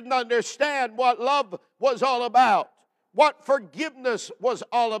really didn't understand what love was all about, what forgiveness was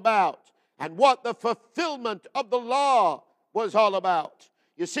all about, and what the fulfillment of the law was all about.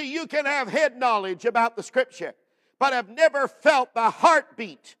 You see, you can have head knowledge about the scripture, but have never felt the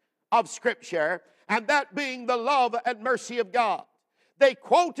heartbeat of scripture, and that being the love and mercy of God. They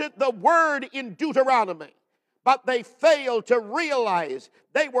quoted the word in Deuteronomy, but they failed to realize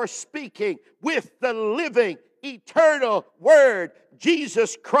they were speaking with the living, eternal Word,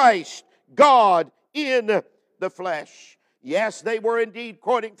 Jesus Christ, God in the flesh. Yes, they were indeed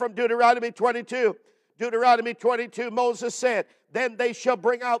quoting from Deuteronomy 22. Deuteronomy 22, Moses said, "Then they shall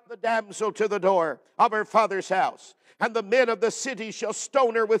bring out the damsel to the door of her father's house, and the men of the city shall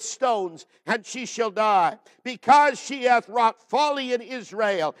stone her with stones, and she shall die, because she hath wrought folly in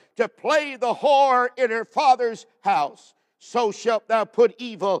Israel, to play the whore in her father's house. So shalt thou put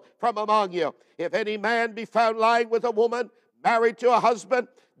evil from among you. If any man be found lying with a woman married to a husband,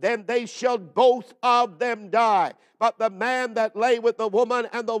 then they shall both of them die. But the man that lay with the woman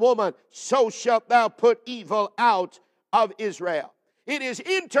and the woman, so shalt thou put evil out of Israel." It is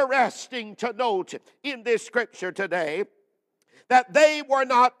interesting to note in this scripture today that they were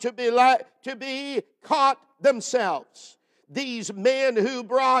not to be caught themselves. These men who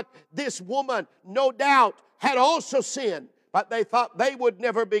brought this woman, no doubt, had also sinned, but they thought they would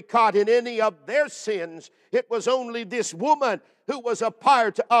never be caught in any of their sins. It was only this woman who was a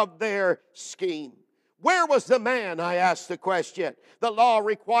part of their scheme. Where was the man, I ask the question? The law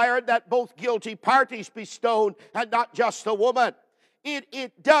required that both guilty parties be stoned and not just the woman.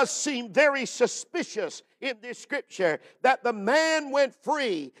 It does seem very suspicious in this scripture that the man went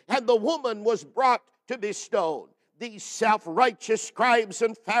free and the woman was brought to be stoned. These self-righteous scribes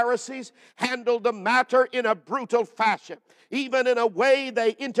and Pharisees handled the matter in a brutal fashion. Even in a way,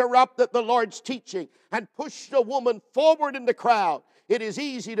 they interrupted the Lord's teaching and pushed the woman forward in the crowd. It is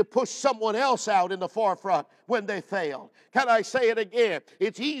easy to push someone else out in the forefront when they fail. Can I say it again?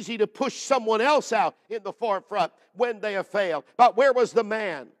 It's easy to push someone else out in the forefront when they have failed. But where was the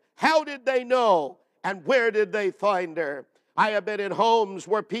man? How did they know? And where did they find her? I have been in homes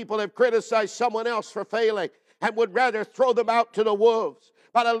where people have criticized someone else for failing and would rather throw them out to the wolves.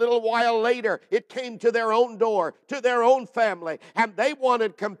 But a little while later, it came to their own door, to their own family, and they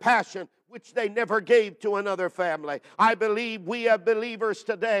wanted compassion, which they never gave to another family. I believe we as believers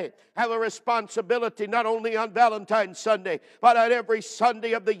today have a responsibility not only on Valentine's Sunday, but on every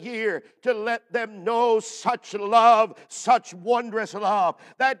Sunday of the year to let them know such love, such wondrous love,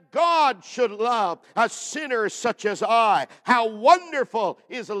 that God should love a sinner such as I. How wonderful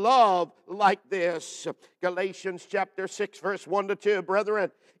is love like this. Galatians chapter 6, verse 1 to 2.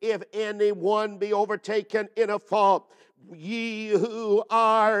 Brethren, if anyone be overtaken in a fault, ye who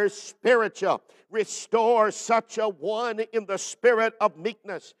are spiritual, restore such a one in the spirit of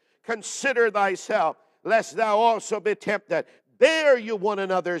meekness. Consider thyself, lest thou also be tempted. Bear you one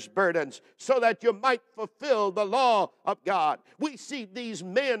another's burdens, so that you might fulfill the law of God. We see these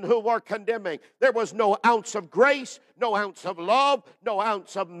men who are condemning. There was no ounce of grace, no ounce of love, no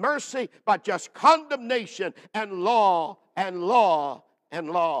ounce of mercy, but just condemnation and law and law and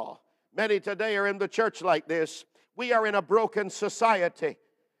law. Many today are in the church like this. We are in a broken society.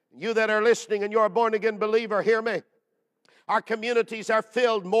 You that are listening and you're a born-again believer, hear me. Our communities are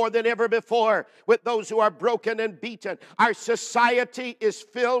filled more than ever before with those who are broken and beaten. Our society is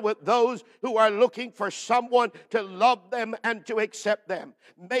filled with those who are looking for someone to love them and to accept them.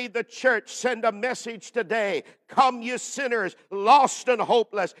 May the church send a message today. Come, you sinners, lost and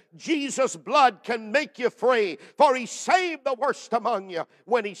hopeless. Jesus' blood can make you free, for he saved the worst among you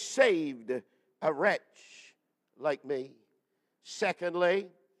when he saved a wretch like me. Secondly,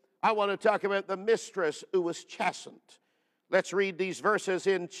 I want to talk about the mistress who was chastened. Let's read these verses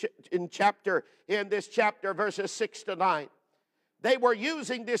in this chapter, verses 6 to 9. They were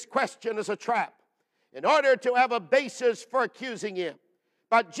using this question as a trap in order to have a basis for accusing him.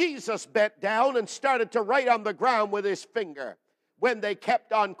 But Jesus bent down and started to write on the ground with his finger. When they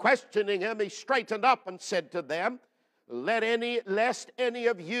kept on questioning him, he straightened up and said to them, lest any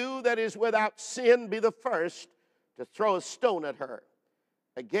of you that is without sin be the first to throw a stone at her.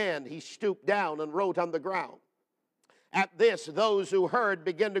 Again, he stooped down and wrote on the ground. At this, those who heard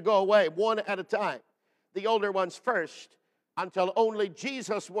began to go away, one at a time, the older ones first, until only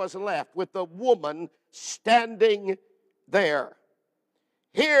Jesus was left with the woman standing there.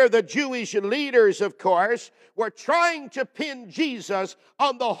 Here, the Jewish leaders, of course, were trying to pin Jesus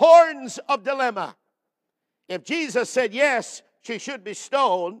on the horns of dilemma. If Jesus said yes, she should be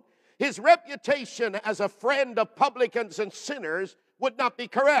stoned, his reputation as a friend of publicans and sinners would not be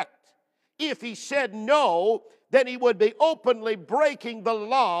correct. If he said no, then he would be openly breaking the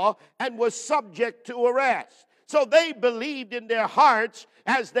law and was subject to arrest. So they believed in their hearts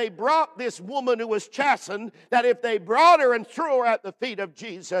as they brought this woman who was chastened, that if they brought her and threw her at the feet of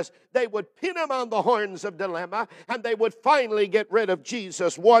Jesus, they would pin him on the horns of dilemma, and they would finally get rid of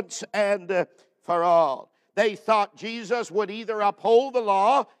Jesus once and for all. They thought Jesus would either uphold the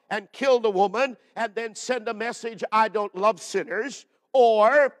law and kill the woman and then send a message, I don't love sinners,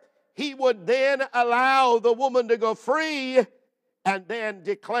 or he would then allow the woman to go free and then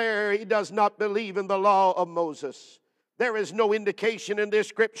declare he does not believe in the law of Moses. There is no indication in this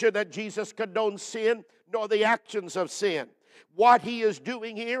scripture that Jesus condones sin, nor the actions of sin. What he is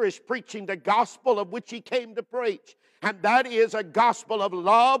doing here is preaching the gospel of which he came to preach. And that is a gospel of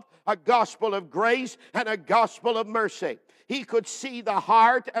love, a gospel of grace, and a gospel of mercy. He could see the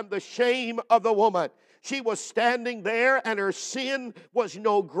heart and the shame of the woman. She was standing there, and her sin was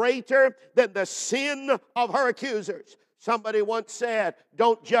no greater than the sin of her accusers. Somebody once said,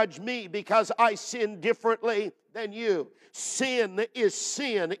 don't judge me because I sin differently than you. Sin is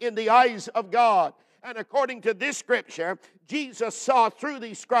sin in the eyes of God. And according to this scripture, Jesus saw through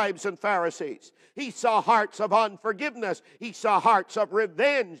these scribes and Pharisees. He saw hearts of unforgiveness. He saw hearts of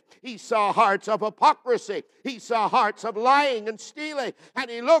revenge. He saw hearts of hypocrisy. He saw hearts of lying and stealing.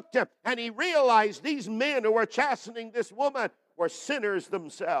 And he looked and he realized these men who were chastening this woman were sinners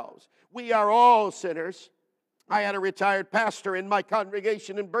themselves. We are all sinners. I had a retired pastor in my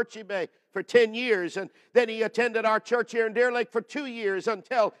congregation in Birchie Bay for 10 years, and then he attended our church here in Deer Lake for 2 years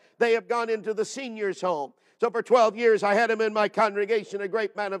until they have gone into the seniors' home. So for 12 years, I had him in my congregation, a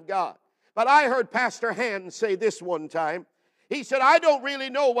great man of God. But I heard Pastor Hand say this one time. He said, I don't really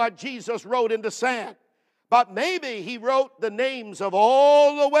know what Jesus wrote in the sand, but maybe he wrote the names of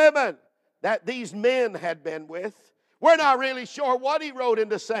all the women that these men had been with. We're not really sure what he wrote in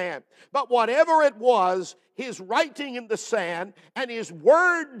the sand, but whatever it was, his writing in the sand and his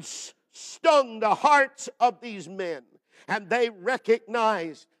words stung the hearts of these men. And they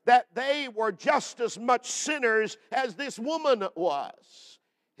recognized that they were just as much sinners as this woman was.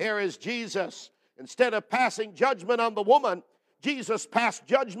 Here is Jesus. Instead of passing judgment on the woman, Jesus passed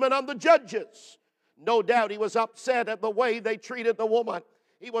judgment on the judges. No doubt he was upset at the way they treated the woman.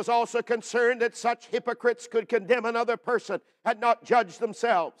 He was also concerned that such hypocrites could condemn another person and not judge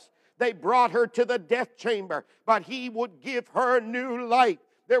themselves. They brought her to the death chamber, but he would give her new life.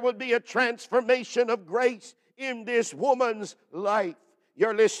 There would be a transformation of grace in this woman's life.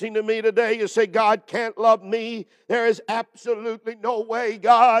 You're listening to me today. You say, God can't love me. There is absolutely no way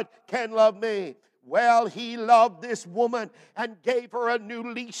God can love me. Well, he loved this woman and gave her a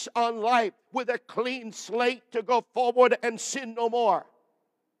new lease on life with a clean slate to go forward and sin no more.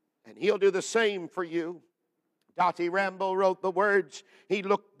 And he'll do the same for you. Dottie Rambo wrote the words, he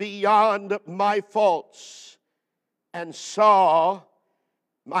looked beyond my faults and saw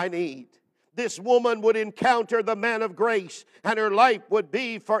my need. This woman would encounter the man of grace, and her life would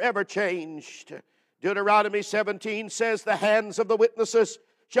be forever changed. Deuteronomy 17 says, the hands of the witnesses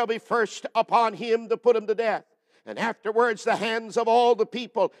shall be first upon him to put him to death, and afterwards the hands of all the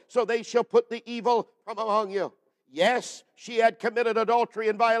people, so they shall put the evil from among you. Yes, she had committed adultery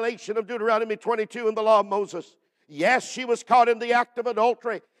in violation of Deuteronomy 22 and the law of Moses. Yes, she was caught in the act of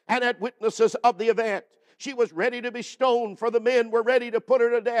adultery and had witnesses of the event. She was ready to be stoned, for the men were ready to put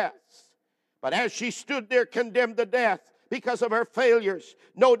her to death. But as she stood there condemned to death because of her failures,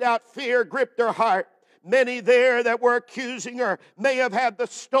 no doubt fear gripped her heart. Many there that were accusing her may have had the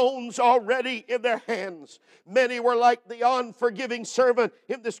stones already in their hands. Many were like the unforgiving servant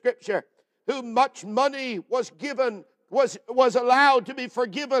in the scripture, who much money was given, was allowed to be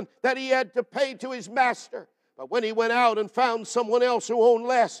forgiven that he had to pay to his master. But when he went out and found someone else who owned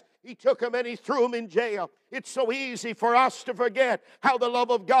less, he took him and he threw him in jail. It's so easy for us to forget how the love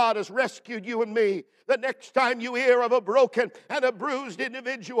of God has rescued you and me. The next time you hear of a broken and a bruised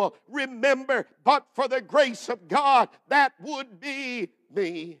individual, remember, but for the grace of God, that would be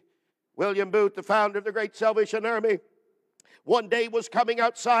me. William Booth, the founder of the Great Salvation Army, one day was coming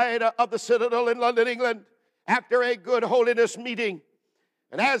outside of the Citadel in London, England, after a good holiness meeting.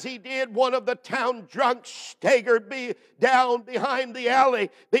 And as he did, one of the town drunks staggered down behind the alley,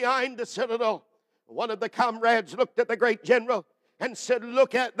 behind the Citadel. One of the comrades looked at the great general and said,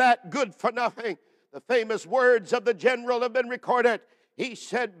 "Look at that good-for-nothing." The famous words of the general have been recorded. He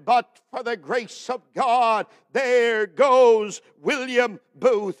said, "But for the grace of God, there goes William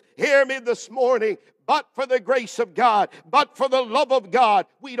Booth." Hear me this morning. But for the grace of God, but for the love of God,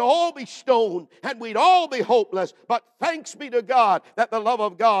 we'd all be stoned and we'd all be hopeless. But thanks be to God that the love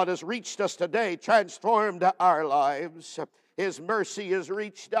of God has reached us today, transformed our lives. His mercy has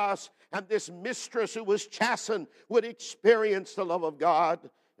reached us, and this mistress who was chastened would experience the love of God.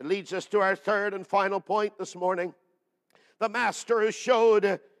 It leads us to our third and final point this morning. The master who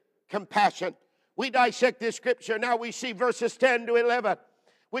showed compassion. We dissect this scripture. Now we see verses 10 to 11.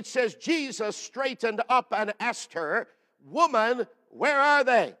 Which says, Jesus straightened up and asked her, "Woman, where are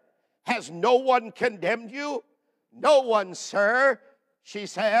they? Has no one condemned you?" "No one, sir," she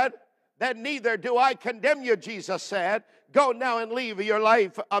said. "Then neither do I condemn you," Jesus said. "Go now and leave your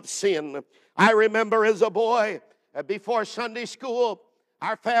life of sin." I remember as a boy, before Sunday school,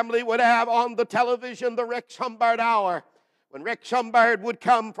 our family would have on the television the Rex Humbard Hour. When Rex Humbard would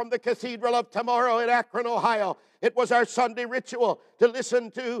come from the Cathedral of Tomorrow in Akron, Ohio, it was our Sunday ritual to listen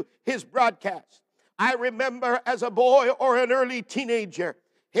to his broadcast. I remember as a boy or an early teenager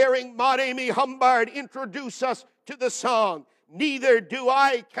hearing Maud Amy Humbard introduce us to the song, "Neither do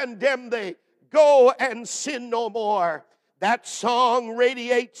I condemn thee, go and sin no more." That song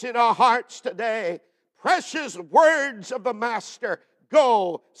radiates in our hearts today. Precious words of the Master,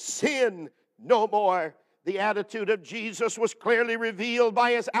 go, sin no more. The attitude of Jesus was clearly revealed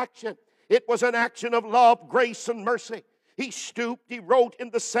by his action. It was an action of love, grace, and mercy. He stooped, he wrote in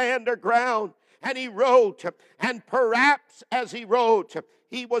the sand or ground, and he wrote. And perhaps as he wrote,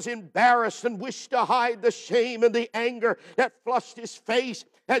 he was embarrassed and wished to hide the shame and the anger that flushed his face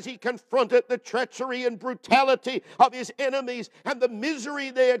as he confronted the treachery and brutality of his enemies and the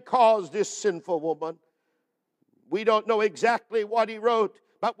misery they had caused this sinful woman. We don't know exactly what he wrote,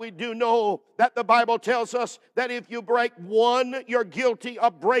 but we do know that the Bible tells us that if you break one, you're guilty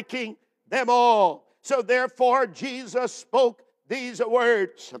of breaking them all. So therefore, Jesus spoke these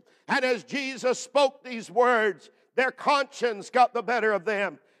words. And as Jesus spoke these words, their conscience got the better of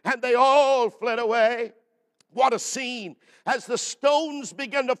them, and they all fled away. What a scene as the stones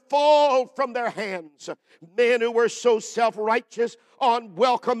began to fall from their hands. Men who were so self-righteous,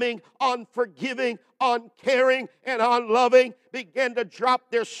 unwelcoming, unforgiving, uncaring, and unloving began to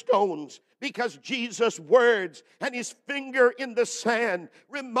drop their stones because Jesus' words and his finger in the sand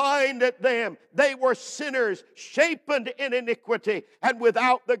reminded them they were sinners, shapen in iniquity, and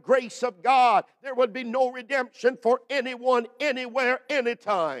without the grace of God, there would be no redemption for anyone, anywhere,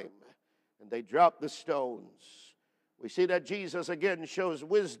 anytime. And they dropped the stones. We see that Jesus again shows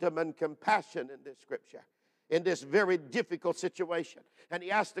wisdom and compassion in this scripture, in this very difficult situation. And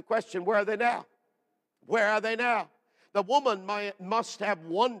he asked the question, where are they now? Where are they now? The woman must have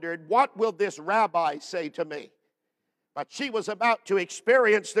wondered, what will this rabbi say to me? But she was about to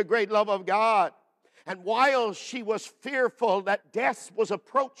experience the great love of God. And while she was fearful that death was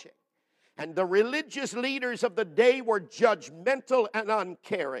approaching, and the religious leaders of the day were judgmental and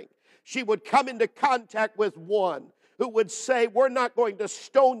uncaring, she would come into contact with one who would say, we're not going to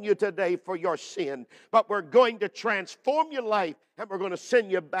stone you today for your sin, but we're going to transform your life, and we're going to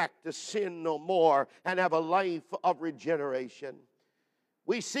send you back to sin no more and have a life of regeneration.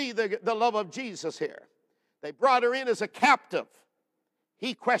 We see the love of Jesus here. They brought her in as a captive.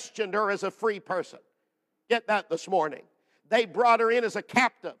 He questioned her as a free person. Get that this morning. They brought her in as a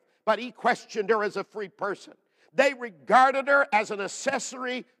captive, but he questioned her as a free person. They regarded her as an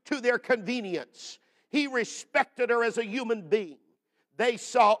accessory to their convenience. He respected her as a human being. They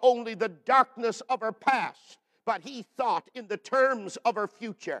saw only the darkness of her past, but he thought in the terms of her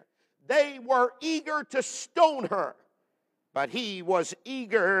future. They were eager to stone her, but he was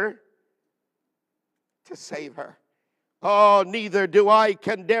eager to save her. Oh, neither do I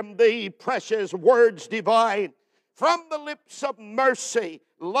condemn thee, precious words divine, from the lips of mercy,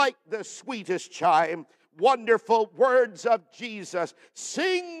 like the sweetest chime. Wonderful words of Jesus,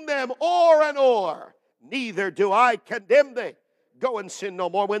 sing them o'er and o'er. Neither do I condemn thee. Go and sin no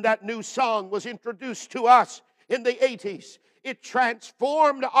more. When that new song was introduced to us in the 80s, it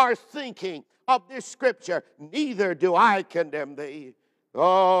transformed our thinking of this scripture. Neither do I condemn thee.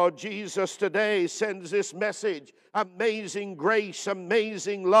 Oh, Jesus today sends this message. Amazing grace,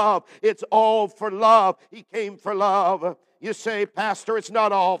 amazing love. It's all for love. He came for love. You say, Pastor, it's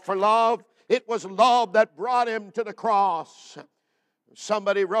not all for love. It was love that brought him to the cross.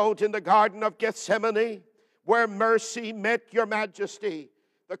 Somebody wrote in the Garden of Gethsemane, where mercy met your majesty,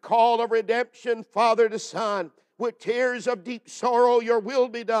 the call of redemption, Father to Son, with tears of deep sorrow, your will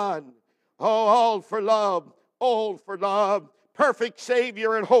be done. Oh, all for love, all for love. Perfect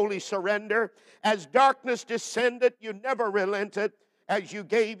Savior and holy surrender. As darkness descended, you never relented. As you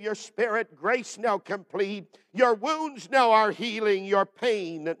gave your Spirit, grace now complete. Your wounds now are healing. Your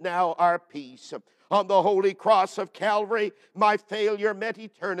pain now are peace. On the holy cross of Calvary, my failure met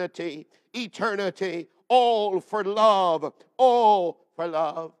eternity. Eternity, all for love. All for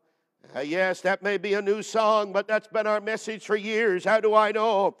love. Yes, that may be a new song, but that's been our message for years. How do I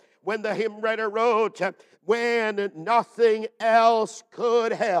know? When the hymn writer wrote, when nothing else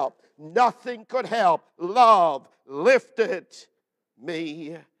could help, nothing could help, love lifted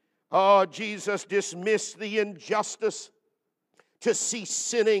me. Oh, Jesus dismissed the injustice to cease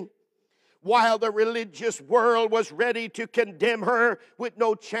sinning, while the religious world was ready to condemn her with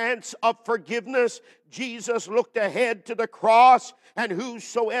no chance of forgiveness. Jesus looked ahead to the cross, and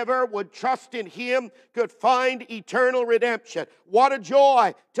whosoever would trust in him could find eternal redemption. What a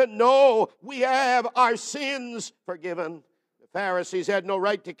joy to know we have our sins forgiven. The Pharisees had no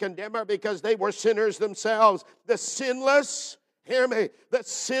right to condemn her because they were sinners themselves. The sinless, hear me, the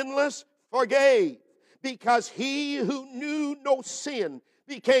sinless forgave, because he who knew no sin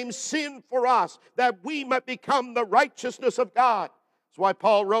became sin for us, that we might become the righteousness of God. That's why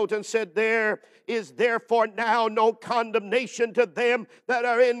Paul wrote and said, there is therefore now no condemnation to them that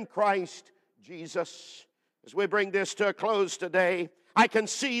are in Christ Jesus. As we bring this to a close today, I can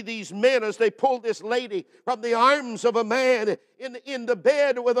see these men as they pull this lady from the arms of a man in the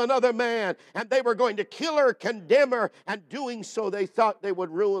bed with another man, and they were going to kill her, condemn her, and doing so they thought they would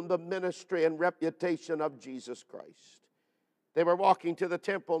ruin the ministry and reputation of Jesus Christ. They were walking to the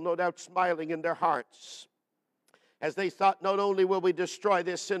temple, no doubt smiling in their hearts, as they thought, not only will we destroy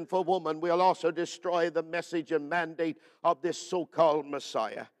this sinful woman, we'll also destroy the message and mandate of this so-called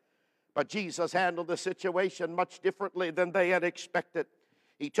Messiah. But Jesus handled the situation much differently than they had expected.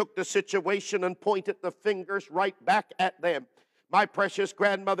 He took the situation and pointed the fingers right back at them. My precious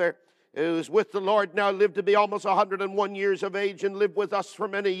grandmother, who's with the Lord now, lived to be almost 101 years of age and lived with us for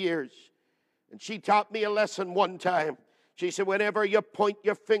many years. And she taught me a lesson one time. She said, whenever you point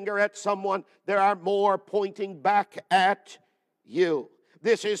your finger at someone, there are more pointing back at you.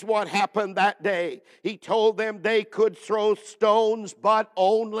 This is what happened that day. He told them they could throw stones, but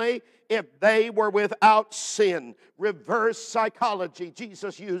only if they were without sin. Reverse psychology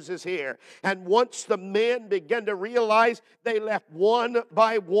Jesus uses here. And once the men began to realize, they left one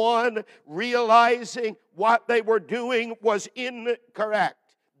by one, realizing what they were doing was incorrect.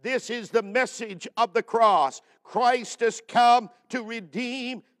 This is the message of the cross. Christ has come to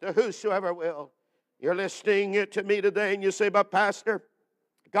redeem to whosoever will. You're listening to me today and you say, but Pastor,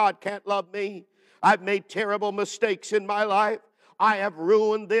 God can't love me. I've made terrible mistakes in my life. I have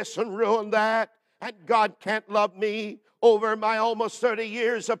ruined this and ruined that, and God can't love me. Over my almost 30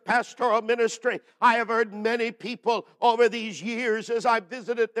 years of pastoral ministry, I have heard many people over these years as I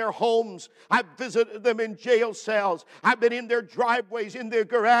visited their homes. I've visited them in jail cells. I've been in their driveways, in their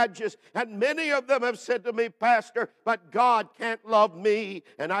garages, and many of them have said to me, Pastor, but God can't love me.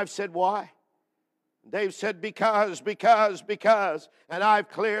 And I've said, why? They've said, because. And I've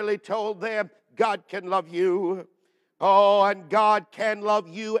clearly told them, God can love you. Oh, and God can love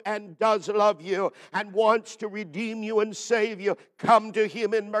you and does love you and wants to redeem you and save you. Come to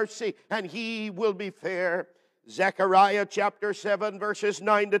Him in mercy and He will be fair. Zechariah chapter 7 verses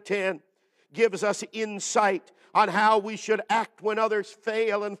 9 to 10 gives us insight on how we should act when others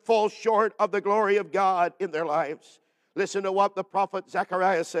fail and fall short of the glory of God in their lives. Listen to what the prophet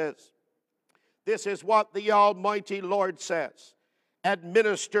Zechariah says. This is what the Almighty Lord says.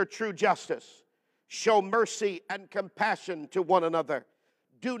 Administer true justice. Show mercy and compassion to one another.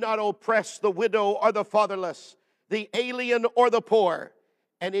 Do not oppress the widow or the fatherless, the alien or the poor.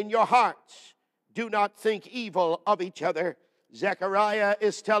 and in your hearts do not think evil of each other. Zechariah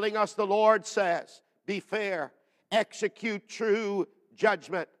is telling us the Lord says, be fair, execute true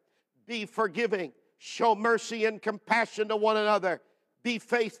judgment, be forgiving, show mercy and compassion to one another, be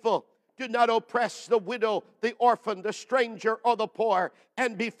faithful, do not oppress the widow, the orphan, the stranger, or the poor,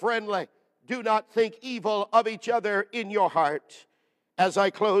 and be friendly. Do not think evil of each other in your heart. As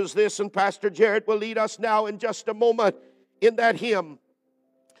I close this, and Pastor Jared will lead us now in just a moment in that hymn,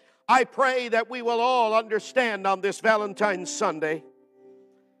 I pray that we will all understand on this Valentine's Sunday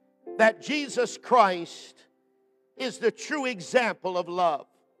that Jesus Christ is the true example of love,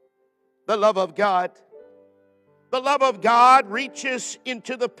 the love of God. The love of God reaches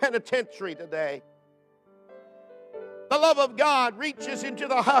into the penitentiary today. The love of God reaches into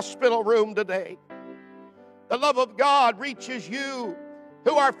the hospital room today. The love of God reaches you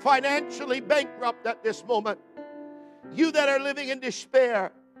who are financially bankrupt at this moment. You that are living in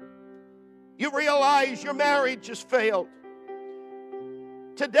despair. You realize your marriage has failed.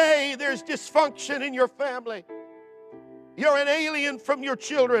 Today there's dysfunction in your family. You're an alien from your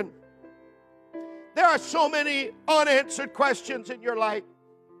children. There are so many unanswered questions in your life.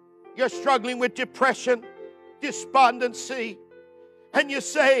 You're struggling with depression, despondency, and you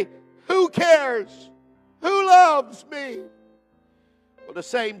say, who cares? Who loves me? Well, the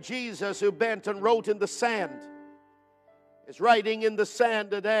same Jesus who bent and wrote in the sand is writing in the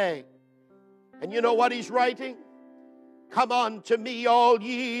sand today. And you know what he's writing? Come unto me, all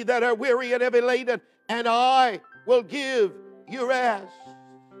ye that are weary and heavy laden, and I will give you rest.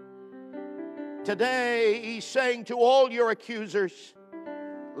 Today, he's saying to all your accusers,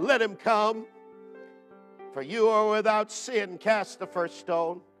 let him come, for you are without sin. Cast the first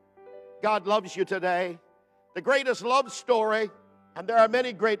stone. God loves you today. The greatest love story, and there are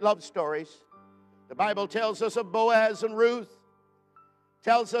many great love stories. The Bible tells us of Boaz and Ruth,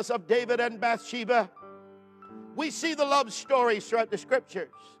 tells us of David and Bathsheba. We see the love stories throughout the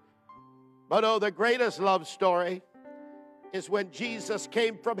Scriptures. But oh, the greatest love story is when Jesus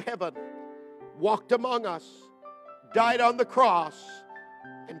came from heaven, walked among us, died on the cross,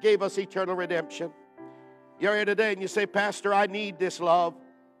 and gave us eternal redemption. You're here today and you say, Pastor, I need this love.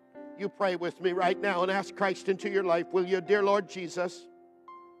 You pray with me right now and ask Christ into your life, will you? Dear Lord Jesus,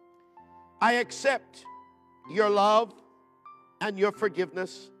 I accept your love and your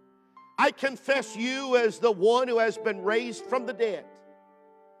forgiveness. I confess you as the one who has been raised from the dead.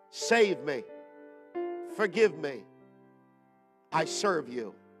 Save me. Forgive me. I serve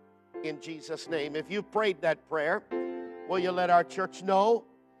you. In Jesus' name. If you prayed that prayer, will you let our church know?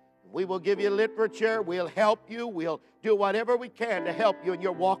 We will give you literature. We'll help you. We'll do whatever we can to help you in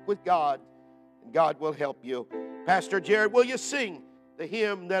your walk with God. And God will help you. Pastor Jared, will you sing the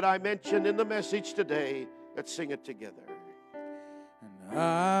hymn that I mentioned in the message today? Let's sing it together. And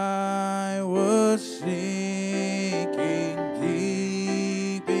I was sinking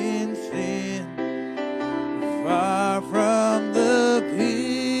deep in sin, far from the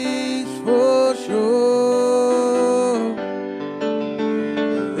peaceful shore,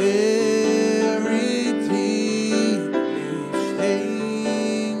 very deeply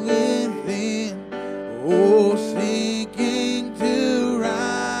staying within, oh, sinking to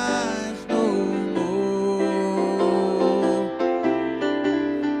rise no more.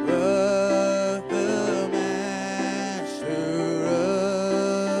 But the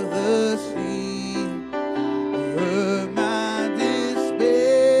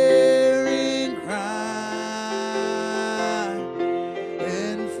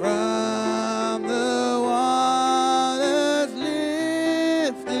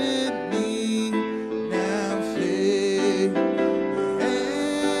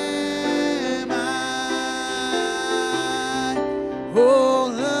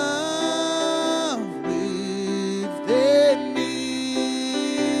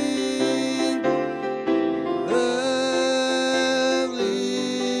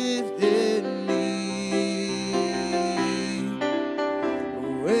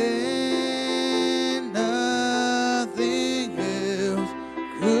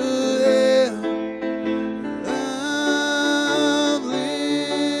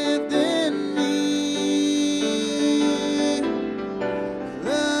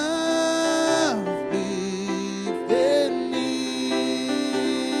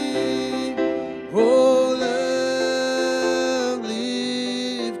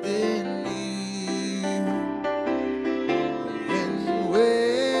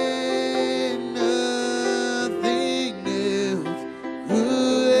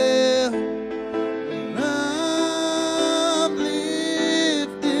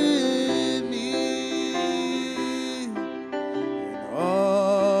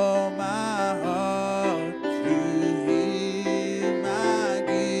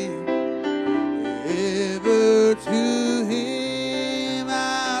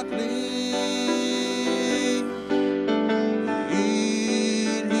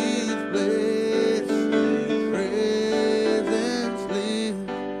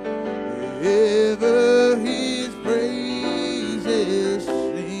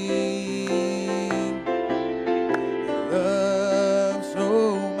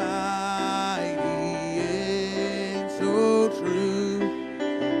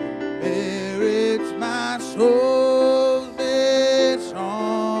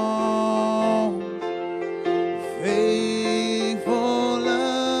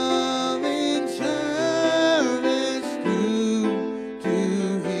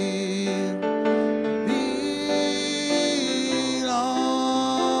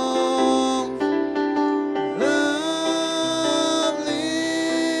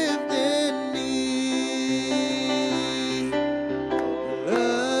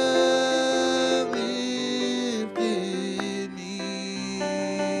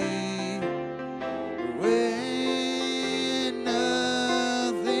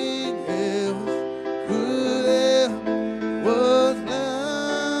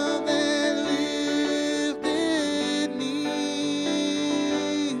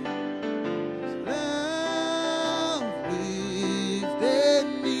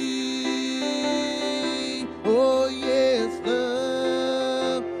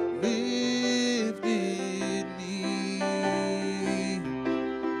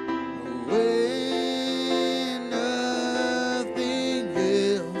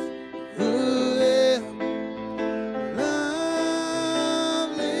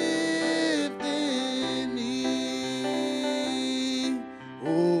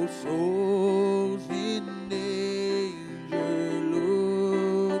souls in danger,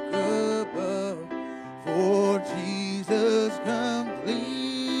 look above, for Jesus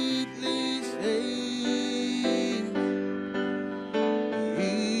completely saves.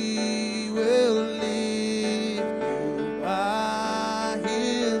 He will lift you by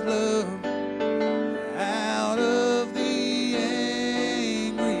His love out of the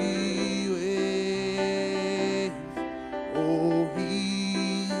angry waves. Oh,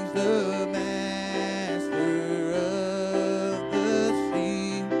 He's the master of the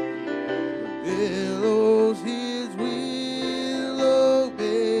sea. Billows His will obey.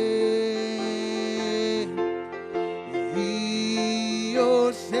 He,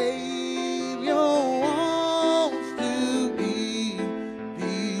 your Savior, wants to be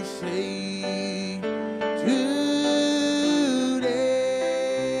saved today.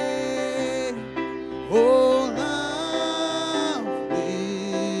 Oh, love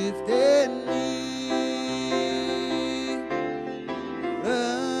lifted me.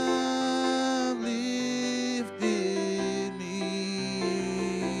 Love lifted me.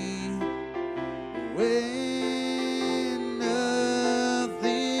 When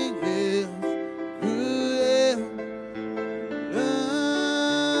nothing else could help,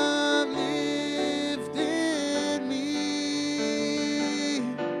 love lifted me.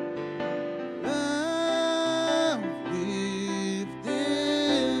 Love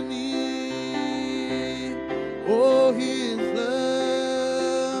lifted me. Oh, His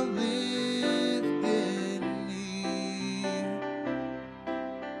love lifted me.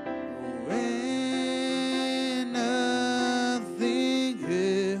 When nothing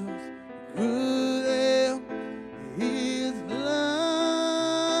else could help, His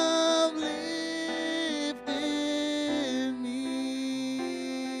love lifted me.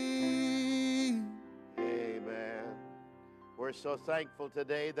 Amen. We're so thankful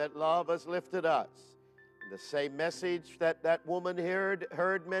today that love has lifted us. The same message that that woman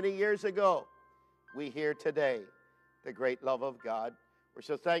heard many years ago, we hear today, the great love of God. We're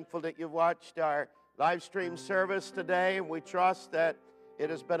so thankful that you've watched our live stream service today, and we trust that it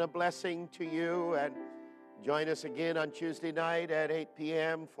has been a blessing to you. And join us again on Tuesday night at 8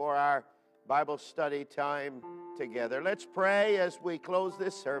 p.m. for our Bible study time together. Let's pray as we close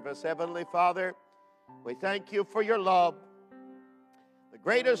this service. Heavenly Father, we thank you for your love, the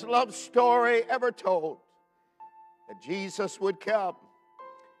greatest love story ever told, that Jesus would come,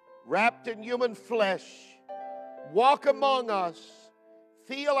 wrapped in human flesh, walk among us,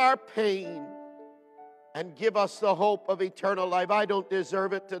 feel our pain, and give us the hope of eternal life. I don't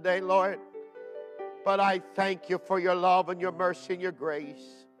deserve it today, Lord, but I thank you for your love and your mercy and your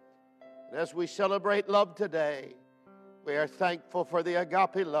grace. And as we celebrate love today, we are thankful for the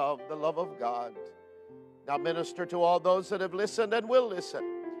agape love, the love of God. Now minister to all those that have listened and will listen,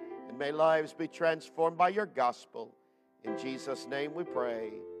 and may lives be transformed by your gospel. In Jesus' name we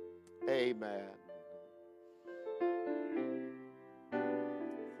pray. Amen.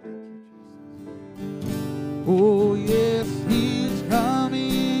 Oh, yes, He's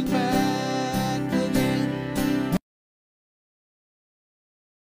coming back again.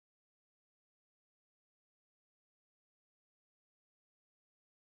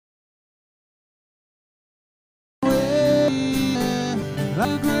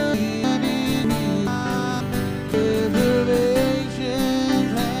 The great